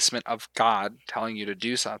fundamental placement of God telling you to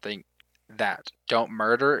do something, that don't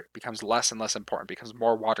murder becomes less and less important, becomes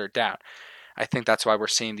more watered down. I think that's why we're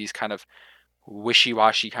seeing these kind of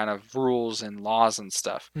wishy-washy kind of rules and laws and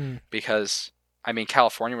stuff, Mm. because I mean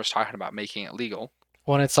California was talking about making it legal.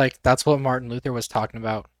 Well, and it's like that's what Martin Luther was talking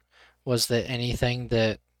about, was that anything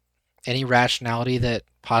that any rationality that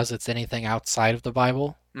posits anything outside of the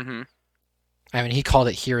Bible, Mm-hmm. I mean, he called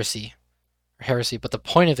it heresy, but the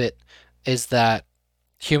point of it is that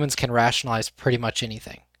humans can rationalize pretty much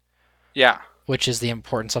anything, Yeah. which is the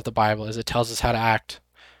importance of the Bible, is it tells us how to act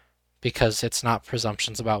because it's not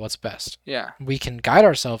presumptions about what's best. Yeah. We can guide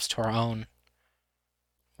ourselves to our own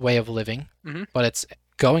way of living, Mm-hmm. but it's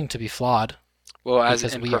going to be flawed Well, as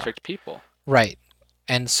because we are. imperfect people. Right.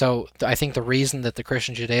 And so I think the reason that the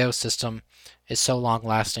Christian Judeo system is so long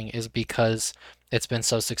lasting is because it's been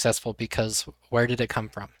so successful, because where did it come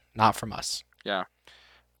from? Not from us. Yeah.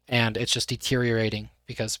 And it's just deteriorating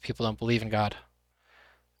because people don't believe in God.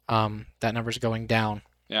 That number's going down.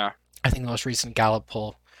 Yeah. I think the most recent Gallup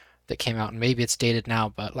poll that came out, and maybe it's dated now,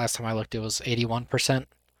 but last time I looked, it was 81%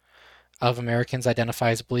 of Americans identify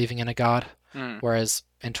as believing in a God, Mm. whereas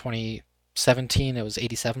in 2017 it was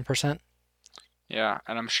 87%. Yeah.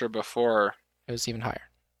 And I'm sure before It was even higher.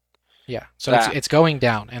 Yeah, so it's that, it's going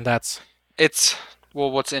down, and that's it's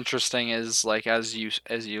well, what's interesting is like as you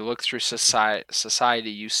look through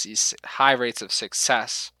society, you see high rates of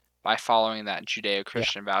success by following that yeah.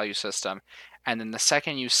 Judeo-Christian value system, and then the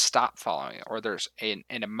second you stop following it, or there's an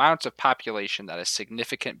amount of population that is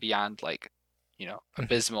significant beyond like, Hmm.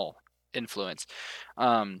 abysmal influence.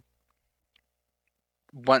 Um,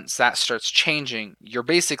 Once that starts changing, you're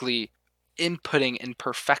basically inputting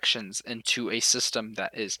imperfections into a system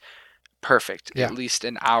that is perfect, at Yeah. least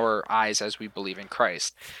in our eyes as we believe in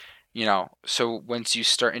Christ. So once you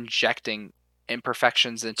start injecting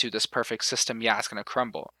imperfections into this perfect system, yeah, it's going to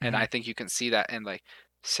crumble. And Hmm. I think you can see that in like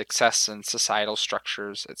success and societal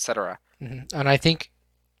structures, etc. And I think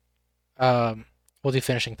we'll do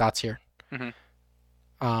finishing thoughts here, Hmm.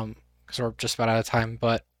 because we're just about out of time.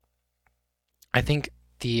 But I think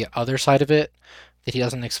the other side of it that he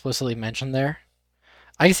doesn't explicitly mention there,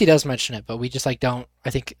 I guess he does mention it, but we just like don't,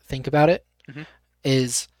 I think about it, Hmm.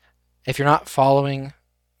 is if you're not following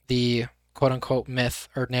the quote unquote myth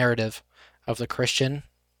or narrative of the Christian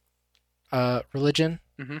religion,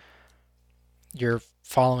 Hmm. you're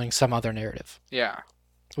following some other narrative, Yeah.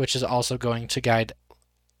 which is also going to guide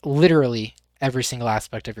literally every single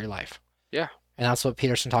aspect of your life. Yeah. And that's what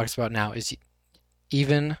Peterson talks about now, is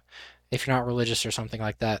even if you're not religious or something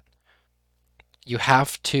like that, you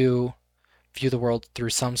have to view the world through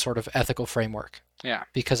some sort of ethical framework, Yeah.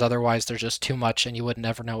 because otherwise there's just too much and you would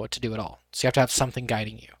never know what to do at all. So you have to have something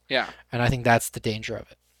guiding you. Yeah. And I think that's the danger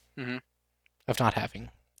of it, Hmm. of not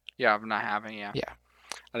having. Yeah. Of not having. Yeah. Yeah.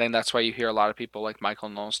 I think that's why you hear a lot of people like Michael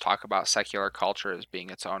Knowles talk about secular culture as being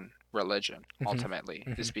its own religion, Hmm. ultimately,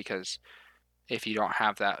 Hmm. is because if you don't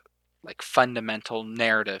have that like fundamental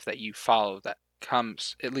narrative that you follow that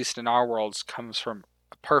comes, at least in our worlds, comes from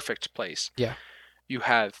a perfect place, Yeah. you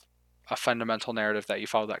have a fundamental narrative that you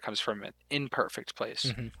follow that comes from an imperfect place.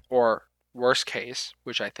 Hmm. Or worst case,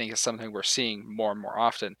 which I think is something we're seeing more and more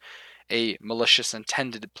often, a malicious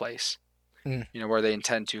intended place, Hmm. where they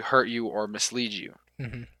intend to hurt you or mislead you.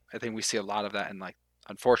 Hmm. I think we see a lot of that in like,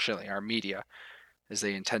 unfortunately, our media, is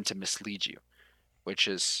they intend to mislead you, which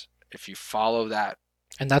is if you follow that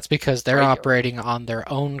And that's because they're regularly. operating on their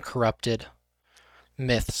own corrupted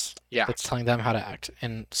myths Yeah, that's telling them how to act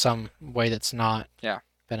in some way that's not yeah.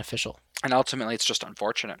 beneficial. And ultimately, it's just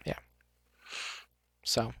unfortunate. Yeah.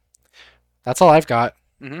 So that's all I've got.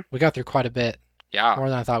 Hmm. We got through quite a bit, Yeah. more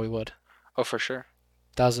than I thought we would. Oh, for sure.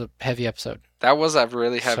 That was a heavy episode. That was a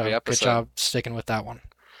really heavy So good episode. job sticking with that one.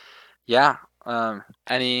 Yeah.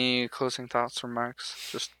 Any closing thoughts, remarks?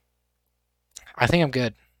 Just I think I'm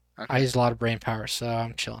good. I okay. used a lot of brain power, so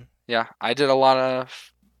I'm chilling. Yeah, I did a lot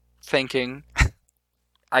of thinking.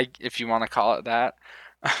 If you want to call it that,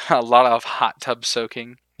 a lot of hot tub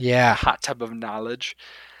soaking. Yeah. hot tub of knowledge.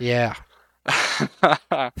 Yeah.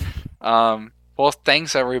 Well,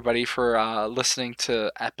 thanks everybody for listening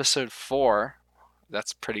to episode 4.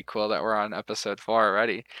 That's pretty cool that we're on episode 4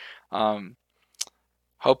 already. Um,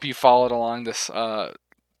 hope you followed along this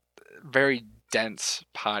very dense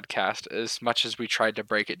podcast. As much as we tried to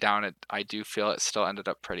break it down, I do feel it still ended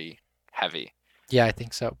up pretty heavy. Yeah, I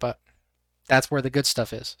think so. But that's where the good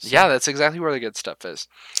stuff is. So. Yeah, that's exactly where the good stuff is.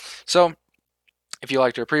 So, if you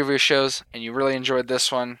liked our previous shows and you really enjoyed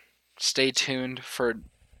this one, stay tuned for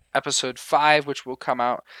episode 5, which will come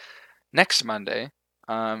out next Monday.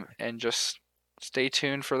 And just stay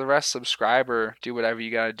tuned for the rest. Subscribe or do whatever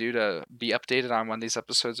you got to do to be updated on when these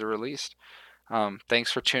episodes are released.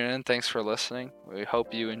 Thanks for tuning in. Thanks for listening. We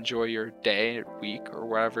hope you enjoy your day, week, or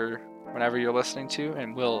whenever you're listening to,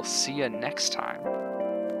 and we'll see you next time.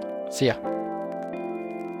 See ya.